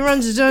 14, but he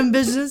runs his own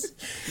business.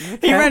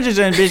 He runs his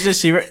own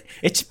business.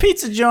 It's a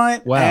pizza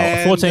joint. Wow, a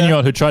and,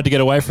 14-year-old who tried to get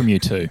away from you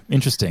two.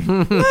 Interesting.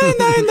 No.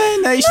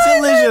 He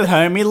still lives at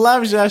home. He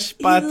loves us,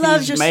 but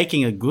loves he's us.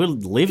 making a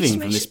good living He's from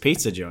making this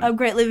pizza joint. A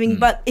great living,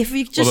 but if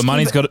we just Well,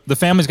 keep the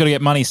family's got to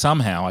get money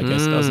somehow, I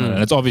guess, doesn't it?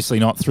 And it's obviously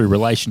not through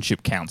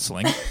relationship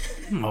counselling.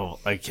 Oh,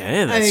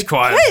 okay. That's Okay,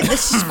 quite...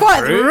 this is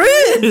quite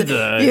rude.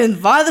 though. You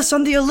invite us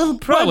onto your little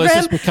program. Well, let's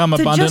just become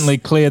to abundantly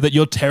clear that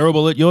you're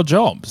terrible at your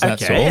jobs.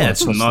 That's Okay, all.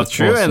 that's That's not the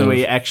true. course And of-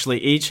 we actually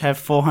each have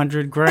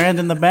 400 grand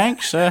in the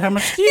bank. So how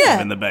much do you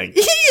have in the bank?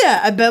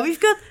 Yeah, I bet we've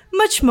got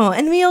much more.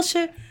 And we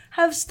also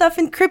have stuff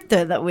in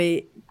crypto that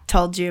we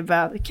told you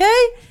about,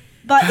 okay?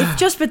 But if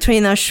just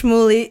between us,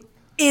 Shmuley,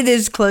 it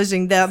is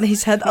closing down.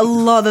 He's had a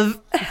lot of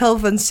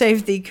health and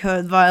safety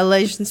code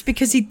violations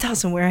because he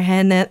doesn't wear a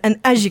hairnet. And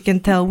as you can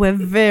tell, we're a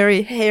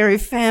very hairy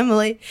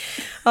family.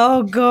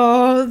 Oh,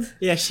 God.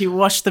 Yeah, she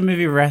watched the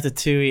movie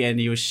Ratatouille and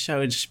he was so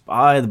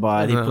inspired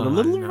by it. He put a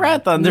little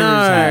rat under his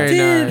hat.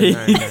 No.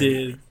 He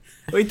did.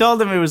 We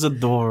told him it was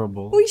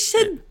adorable. We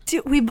said,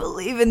 we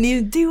believe in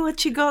you. Do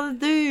what you gotta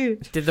do.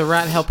 Did the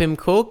rat help him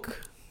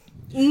cook?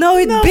 No,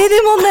 it bit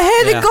him on the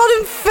head. Yeah. It got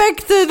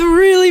infected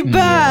really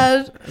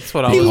bad. That's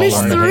what I He was missed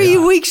wondering. 3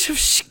 weeks of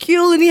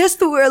school and he has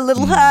to wear a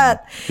little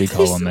hat. Big He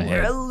hole has on to the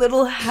wear head. a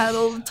little hat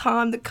all the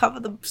time to cover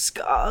the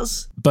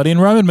scars. But in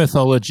Roman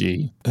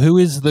mythology, who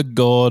is the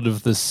god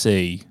of the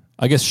sea?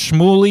 I guess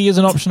Shmuley is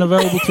an option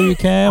available to you,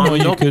 Cam, or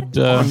you could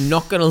I'm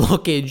not going to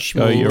look at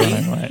go your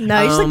Shmuley. own way.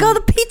 No, he's the god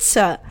of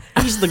pizza,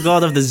 He's the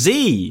god of the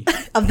Z.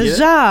 of the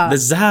czar. The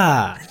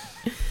Tsar.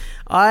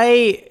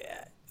 I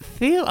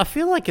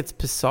feel like it's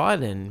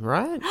Poseidon,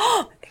 right?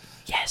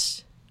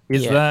 Yes,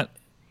 Is Yeah. that...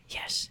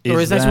 yes. Is Or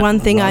is that that one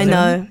thing I Roman,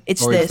 know?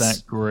 It's or this. is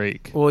that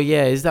Greek? Well,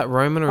 yeah, is that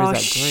Roman or Oh,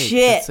 is that Greek?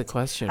 shit. That's the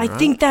question, I right?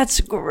 think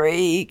that's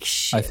Greek.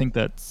 I think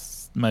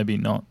that's maybe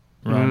not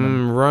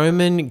Roman.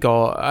 Roman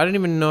god. I didn't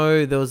even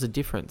know there was a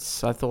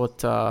difference. I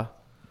thought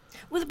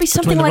Would it be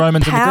something the like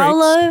Romans and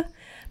the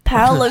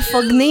Paolo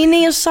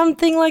Fognini or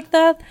something like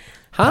that?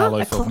 Paolo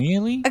A cl-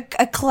 Fognini?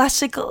 A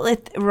classical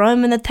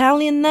Roman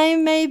Italian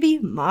name, maybe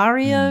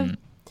Mario,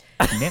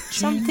 Neptune?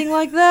 something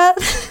like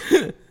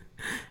that.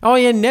 oh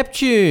yeah,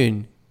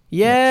 Neptune.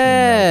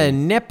 Yeah,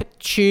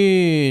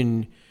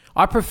 Neptune.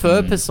 I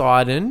prefer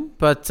Poseidon,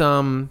 but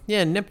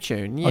yeah,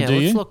 Neptune. Yeah, Oh, do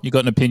let's you? look. You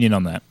got an opinion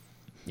on that?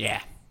 Yeah.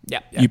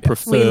 Yep. You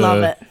prefer We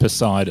love it.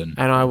 Poseidon?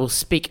 And I will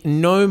speak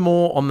no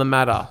more on the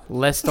matter,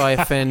 lest I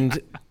offend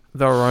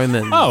the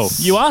Romans. Oh,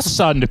 you are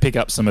starting to pick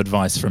up some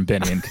advice from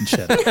Benny and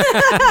Concetta.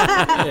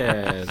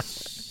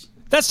 Yes.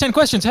 That's 10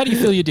 questions. How do you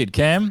feel you did,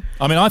 Cam?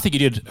 I mean, I think you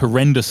did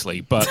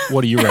horrendously, but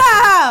what do you reckon?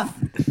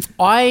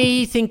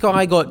 I think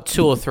I got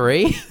 2 or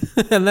 3,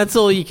 and that's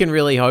all you can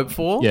really hope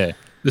for. Yeah,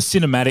 the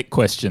cinematic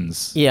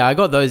questions. Yeah, I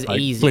got those Like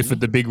easy.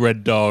 Clifford the big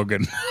red dog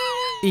and...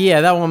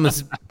 Yeah, that one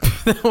was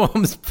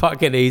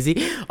fucking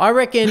easy. I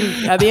reckon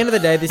at the end of the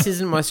day, this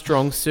isn't my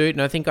strong suit,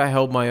 and I think I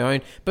held my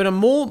own. But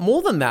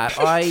more than that,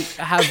 I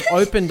have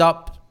opened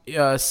up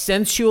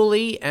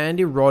sensually and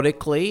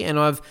erotically, and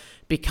I've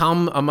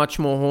become a much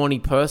more horny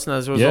person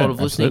as a result of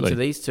listening absolutely. to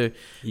these two.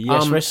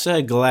 Yes, we're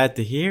so glad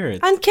to hear it.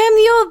 And Cam,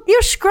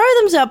 your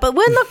scrotum's up, but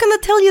we're not going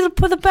to tell you to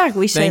put it back.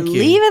 We say Thank you.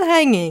 leave it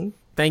hanging.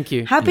 Thank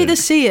you. Happy to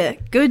see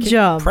it. Good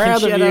job.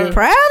 Proud of Concetta. you.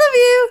 Proud of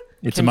you.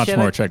 It's a much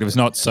more attractive. It's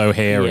not so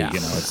hairy, Yeah. you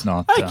know. It's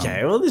not...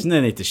 Okay, well, there's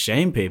no need to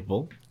shame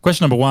people.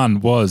 Question number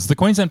 1 was, the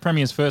Queensland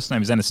Premier's first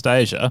name is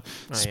Anastasia.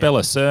 Spell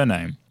her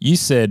surname. You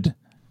said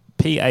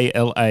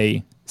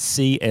Palacczek,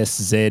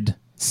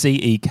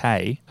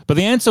 but But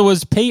the answer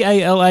was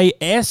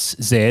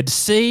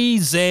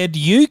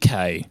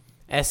PALASZCZUK.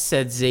 S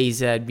said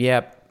ZZ.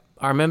 Yep.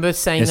 I remember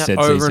saying S that said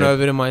over ZZ. and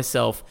over to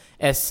myself.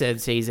 S said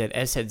CZ.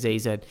 S said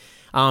ZZ.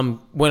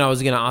 When I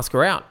was going to ask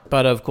her out.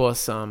 But of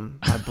course, I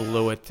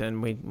blew it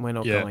and we're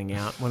not going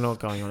out. We're not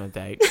going on a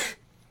date.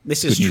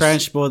 This has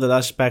transported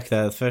us back to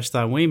the first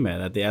time we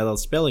met at the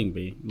adult spelling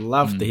bee.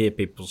 Love to hear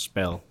people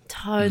spell.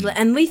 Totally.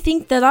 And we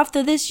think that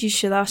after this, you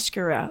should ask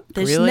her out.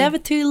 There's Really? never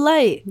too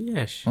late.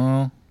 Yes.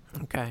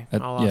 Okay. Yeah.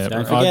 I'll ask her.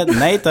 Don't forget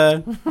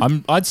NATO.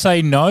 I'd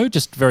say no,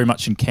 just very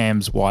much in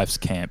Cam's wife's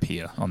camp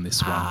here on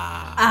this one.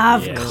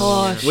 Of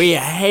course. We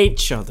hate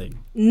chodding.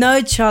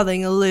 No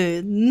chodding,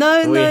 Alud.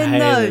 No, We no, hate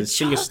no. it.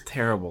 She is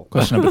terrible.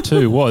 Question number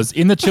 2 was,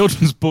 in the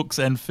children's books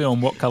and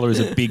film, what colour is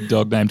a big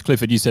dog named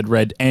Clifford? You said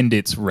red, and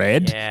it's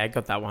red. Yeah, I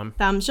got that one.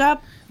 Thumbs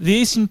up. The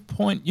eastern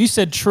point, you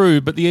said true,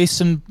 but the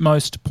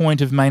easternmost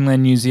point of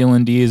mainland New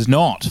Zealand is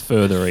not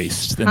further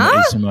east than the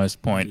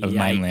easternmost point of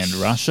mainland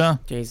Russia.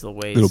 Jeez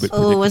Louise. A little bit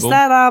predictable. Oh, was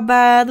that our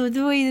bad? Did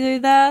we do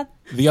that?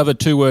 The other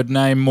 2-word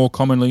name more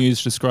commonly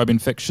used to describe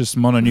infectious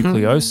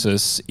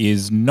mononucleosis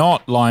is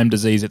not Lyme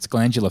disease, it's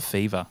glandular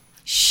fever.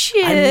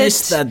 Shit. I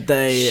missed that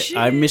day.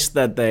 I missed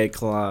that day at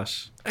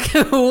class.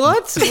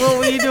 What? What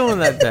were you doing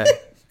that day?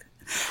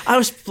 I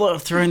was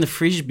throwing the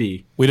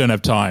frisbee. We don't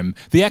have time.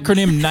 The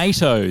acronym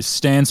NATO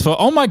stands for,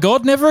 oh my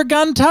God, never a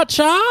gun touch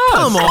us.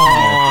 Come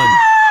on.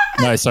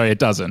 No, sorry, it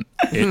doesn't.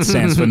 It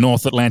stands for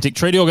North Atlantic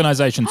Treaty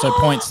Organisation, so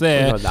points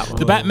there. got that one.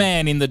 The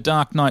Batman in the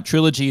Dark Knight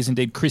trilogy is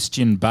indeed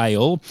Christian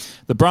Bale.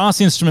 The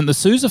brass instrument the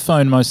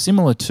sousaphone most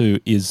similar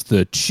to is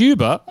the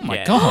tuba. Oh my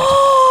Yeah.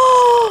 God.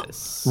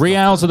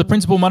 Reals are the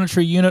principal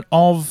monetary unit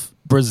of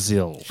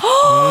Brazil.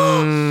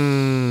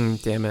 Damn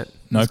it.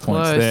 No That's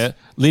points close. there.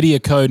 Lydia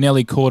Ko,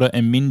 Nellie Corder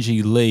and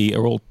Minji Lee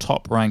are all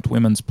top-ranked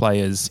women's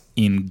players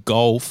in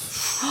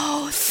golf.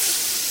 I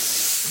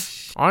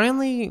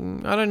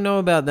don't know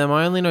about them.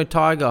 I only know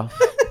Tiger.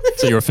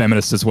 So you're a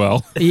feminist as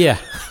well. Yeah.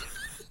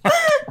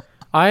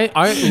 I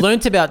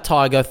learnt about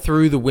Tiger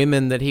through the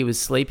women that he was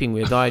sleeping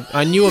with.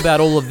 I knew about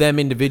all of them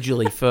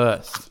individually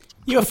first.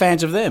 You were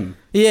fans of them.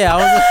 Yeah, I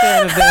was a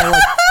fan of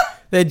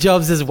their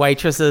jobs as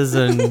waitresses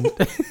and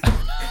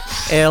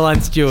airline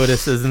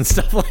stewardesses and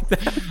stuff like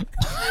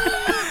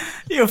that.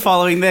 You were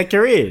following their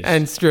careers.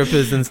 And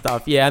strippers and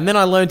stuff. Yeah, and then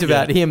I learnt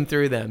about him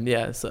through them.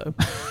 Yeah, so.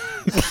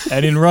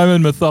 And in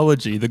Roman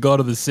mythology, the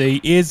god of the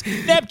sea is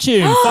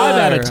Neptune. 5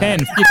 out of 10,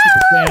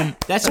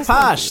 50%. That's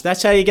pass.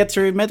 That's how you get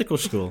through medical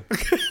school.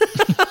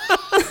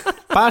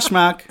 Pass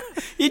mark.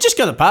 You just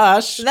got to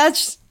pass.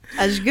 That's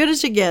as good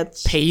as it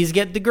gets. P's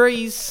get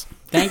degrees.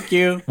 Thank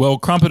you. Well,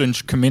 Crumpet and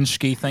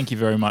Kominsky, thank you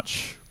very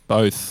much,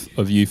 both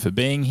of you, for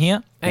being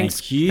here. Thanks.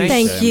 Thank you.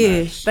 Thank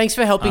you. Thanks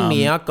for helping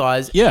me out,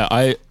 guys. Yeah,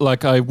 I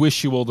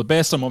wish you all the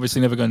best. I'm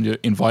obviously never going to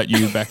invite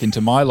you back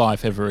into my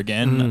life ever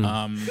again.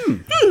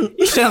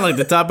 You sound like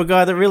the type of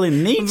guy that really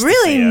needs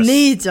Really to see us.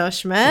 needs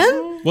us,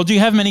 man. Well, do you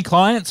have many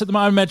clients at the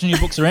moment? I imagine your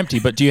books are empty,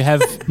 but do you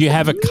have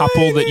a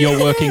couple that you're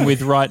working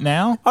with right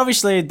now?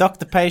 Obviously,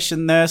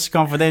 doctor-patient nurse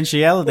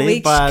confidentiality, We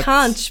but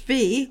can't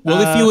speak.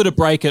 Well, if you were to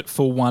break it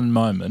for one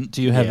moment,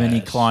 do you have any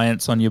Yes.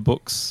 clients on your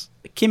books?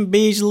 Kim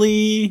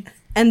Beasley.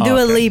 And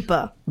Dua okay.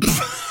 Lipa.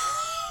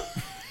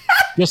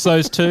 Just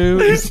those two?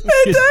 Is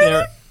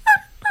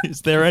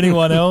there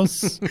anyone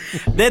else?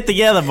 They're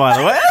together, by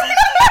the way.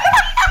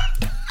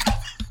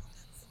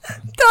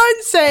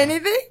 Don't say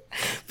anything.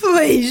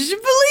 Please,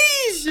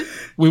 please.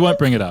 We won't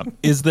bring it up.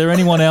 Is there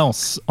anyone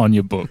else on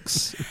your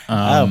books?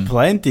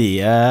 Plenty.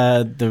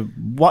 The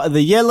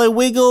Yellow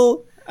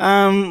Wiggle.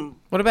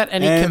 What about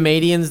any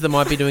comedians that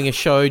might be doing a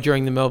show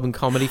during the Melbourne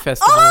Comedy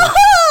Festival? Oh,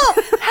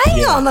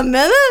 hang on a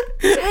minute.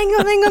 Hang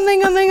on.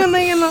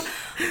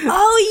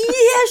 Oh,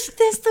 yes,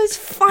 there's those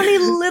funny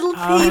little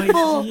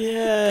people.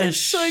 Yes.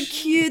 So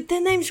cute. Their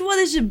names, what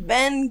is it?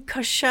 Ben,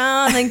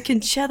 Kochan and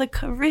Concetta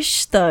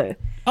Caristo.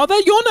 Oh, they're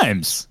your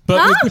names,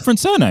 but with different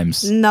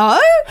surnames.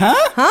 No?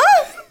 Huh?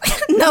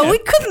 No, we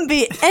couldn't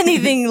be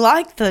anything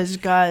like those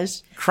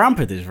guys.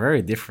 Crumpet is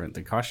very different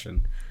to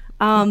Kochan.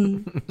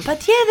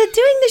 But yeah, they're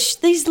doing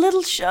these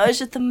little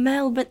shows at the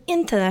Melbourne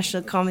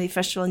International Comedy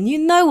Festival, and you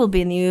know we'll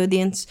be in the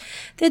audience.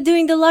 They're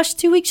doing the last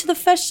 2 weeks of the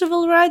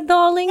festival, right,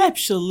 darling?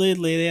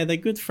 Absolutely. Yeah, they're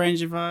good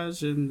friends of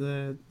ours, and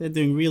they're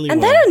doing really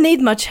And well. they don't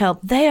need much help.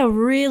 They are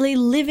really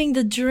living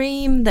the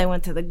dream. They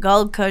went to the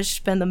Gold Coast,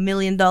 spent $1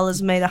 million,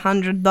 made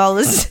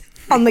 $100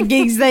 on the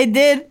gigs they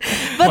did.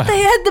 But they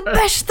had the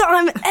best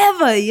time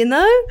ever, you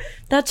know?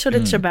 That's what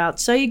it's about.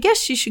 So I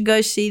guess you should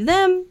go see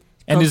them.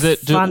 And is it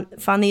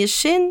funny as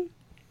sin?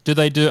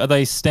 are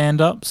they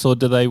stand-ups, or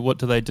what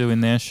do they do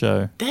in their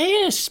show?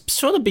 They're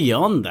sort of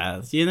beyond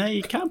that. You know,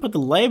 you can't put the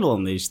label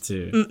on these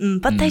two.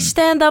 But they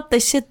stand up, they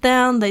sit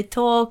down, they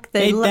talk,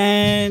 They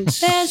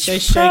dance, That's they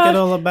shake right. it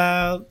all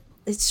about.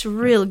 It's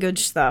real good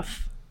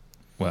stuff.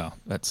 Wow,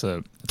 that's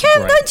a Ken,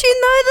 great... don't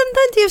you know them?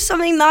 Don't you have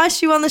something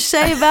nice you want to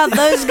say about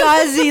those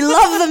guys? You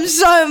love them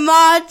so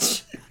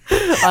much.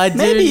 I do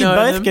Maybe you know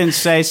both them. can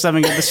say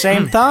something at the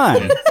same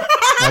time.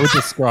 I would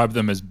describe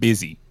them as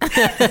busy.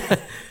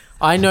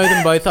 I know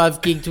them both.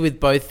 I've gigged with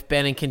both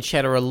Ben and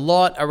Concetta a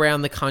lot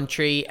around the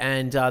country,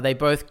 and they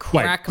both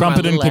crack my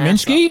Crumpet and little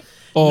ass up. Kominsky?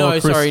 Or No,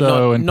 sorry,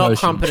 Caristo and not Kochan?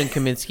 Crumpet and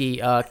Kominsky.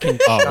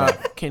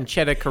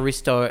 Concetta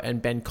Caristo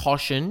and Ben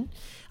Kochan,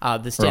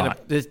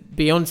 the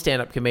beyond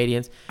stand-up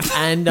comedians,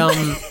 and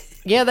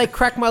yeah, they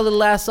crack my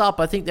little ass up.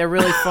 I think they're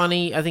really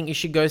funny. I think you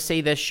should go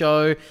see their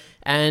show,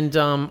 and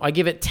I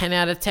give it 10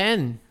 out of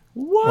 10.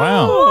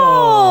 Wow.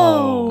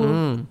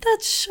 Oh,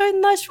 that's so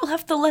nice. We'll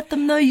have to let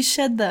them know you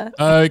said that.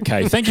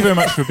 Okay. Thank you very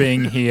much for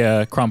being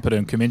here, Crumpet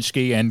and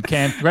Kominsky. And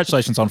Cam,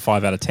 congratulations on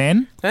 5 out of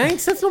 10.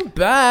 Thanks. That's not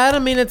bad. I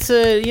mean, it's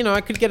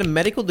I could get a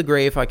medical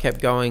degree if I kept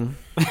going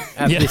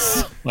at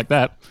this. Like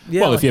that.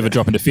 Yeah, well, like if you ever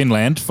drop into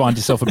Finland, find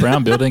yourself a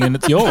brown building and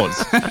it's yours.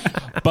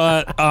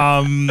 But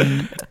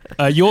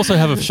you also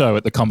have a show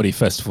at the Comedy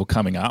Festival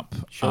coming up.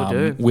 Sure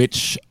do.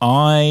 Which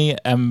I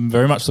am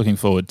very much looking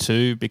forward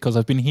to because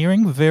I've been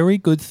hearing very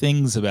good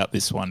things about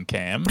this one,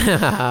 Cam.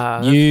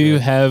 You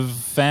have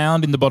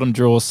found in the bottom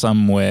drawer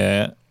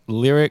somewhere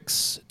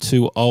lyrics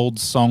to old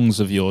songs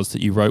of yours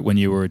that you wrote when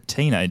you were a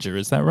teenager.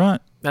 Is that right?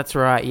 That's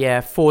right,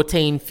 yeah.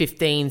 14,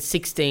 15,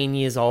 16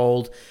 years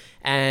old.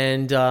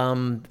 And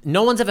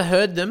no one's ever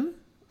heard them,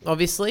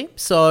 obviously.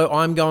 So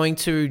I'm going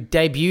to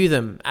debut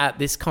them at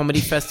this comedy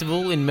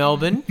festival in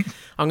Melbourne.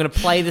 I'm going to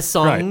play the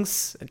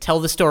songs and tell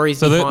the stories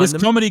behind this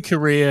them. comedy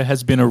career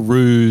has been a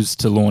ruse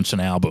to launch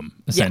an album,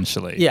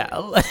 essentially. Yeah.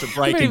 To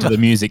break into the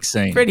music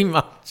scene. Pretty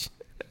much.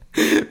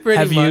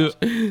 You?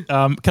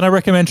 Can I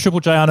recommend Triple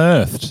J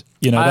Unearthed?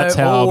 You know, that's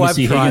how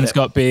Missy Higgins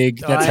got big.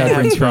 That's how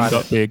Prince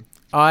got big.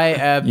 I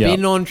have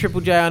been on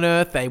Triple J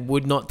Unearthed. They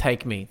would not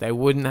take me. They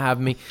wouldn't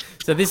have me.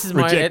 So this is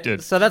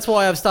Rejected. So that's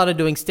why I've started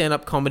doing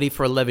stand-up comedy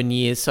for 11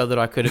 years so that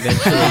I could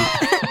eventually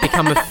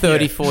become a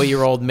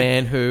 34-year-old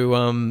man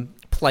who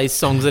plays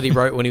songs that he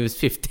wrote when he was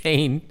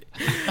 15.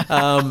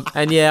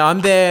 And yeah,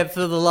 I'm there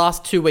for the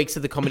last 2 weeks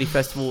of the comedy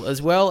festival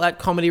as well at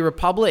Comedy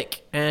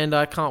Republic, and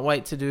I can't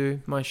wait to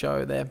do my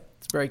show there.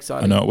 It's very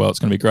exciting. I know it well. It's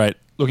going to be great.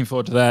 Looking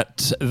forward to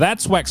that.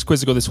 That's Wax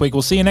Quizzical this week.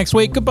 We'll see you next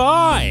week.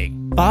 Goodbye.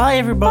 Bye,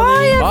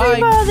 everybody. Bye,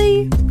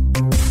 everybody.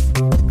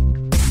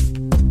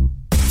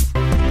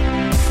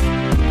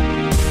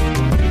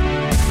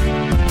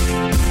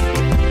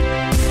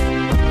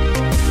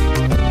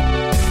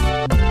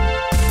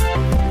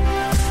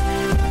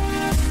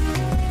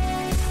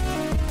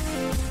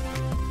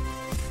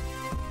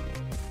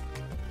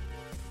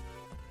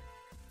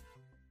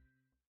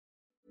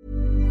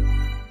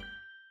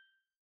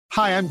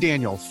 Hi, I'm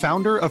Daniel,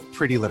 founder of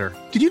Pretty Litter.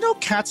 Did you know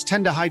cats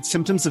tend to hide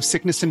symptoms of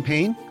sickness and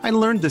pain? I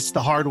learned this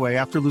the hard way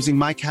after losing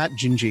my cat,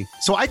 Gingy.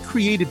 So I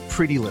created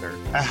Pretty Litter,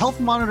 a health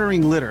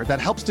monitoring litter that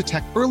helps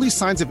detect early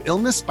signs of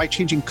illness by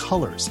changing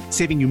colors,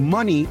 saving you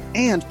money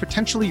and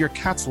potentially your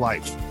cat's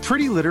life.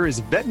 Pretty Litter is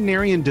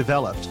veterinarian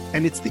developed,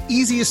 and it's the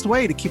easiest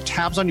way to keep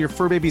tabs on your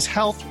fur baby's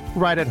health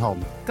right at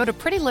home. Go to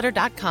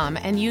prettylitter.com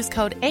and use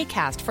code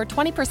ACAST for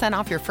 20%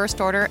 off your first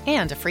order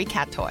and a free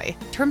cat toy.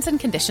 Terms and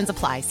conditions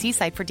apply. See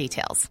site for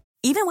details.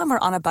 Even when we're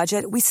on a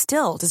budget, we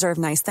still deserve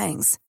nice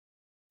things.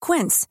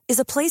 Quince is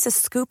a place to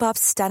scoop up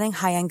stunning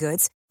high-end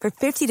goods for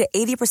 50 to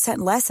 80%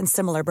 less than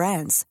similar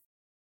brands.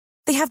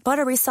 They have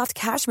buttery soft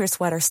cashmere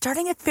sweaters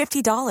starting at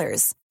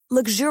 $50,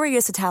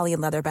 luxurious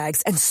Italian leather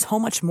bags, and so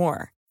much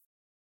more.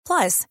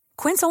 Plus,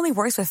 Quince only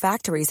works with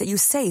factories that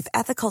use safe,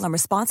 ethical, and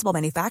responsible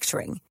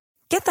manufacturing.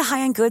 Get the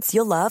high-end goods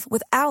you'll love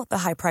without the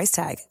high price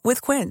tag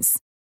with Quince.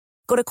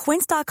 Go to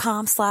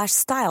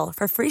quince.com/style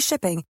for free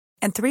shipping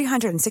and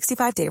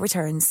 365-day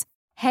returns.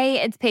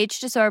 Hey, it's Paige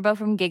DeSorbo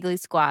from Giggly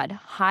Squad.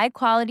 High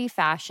quality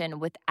fashion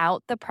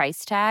without the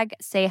price tag.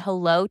 Say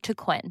hello to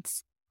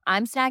Quince.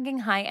 I'm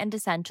snagging high-end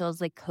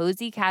essentials like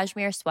cozy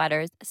cashmere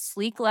sweaters,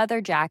 sleek leather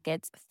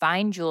jackets,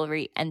 fine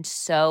jewelry, and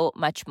so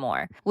much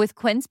more. With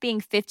Quince being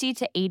 50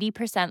 to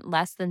 80%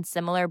 less than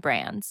similar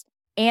brands.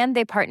 And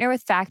they partner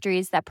with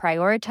factories that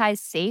prioritize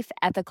safe,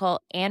 ethical,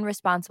 and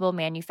responsible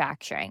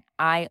manufacturing.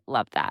 I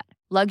love that.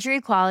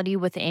 Luxury quality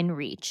within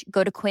reach.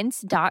 Go to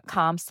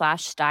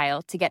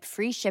quince.com/style to get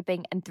free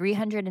shipping and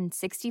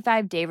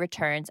 365-day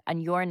returns on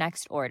your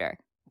next order.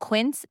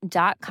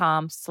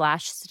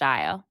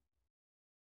 Quince.com/style.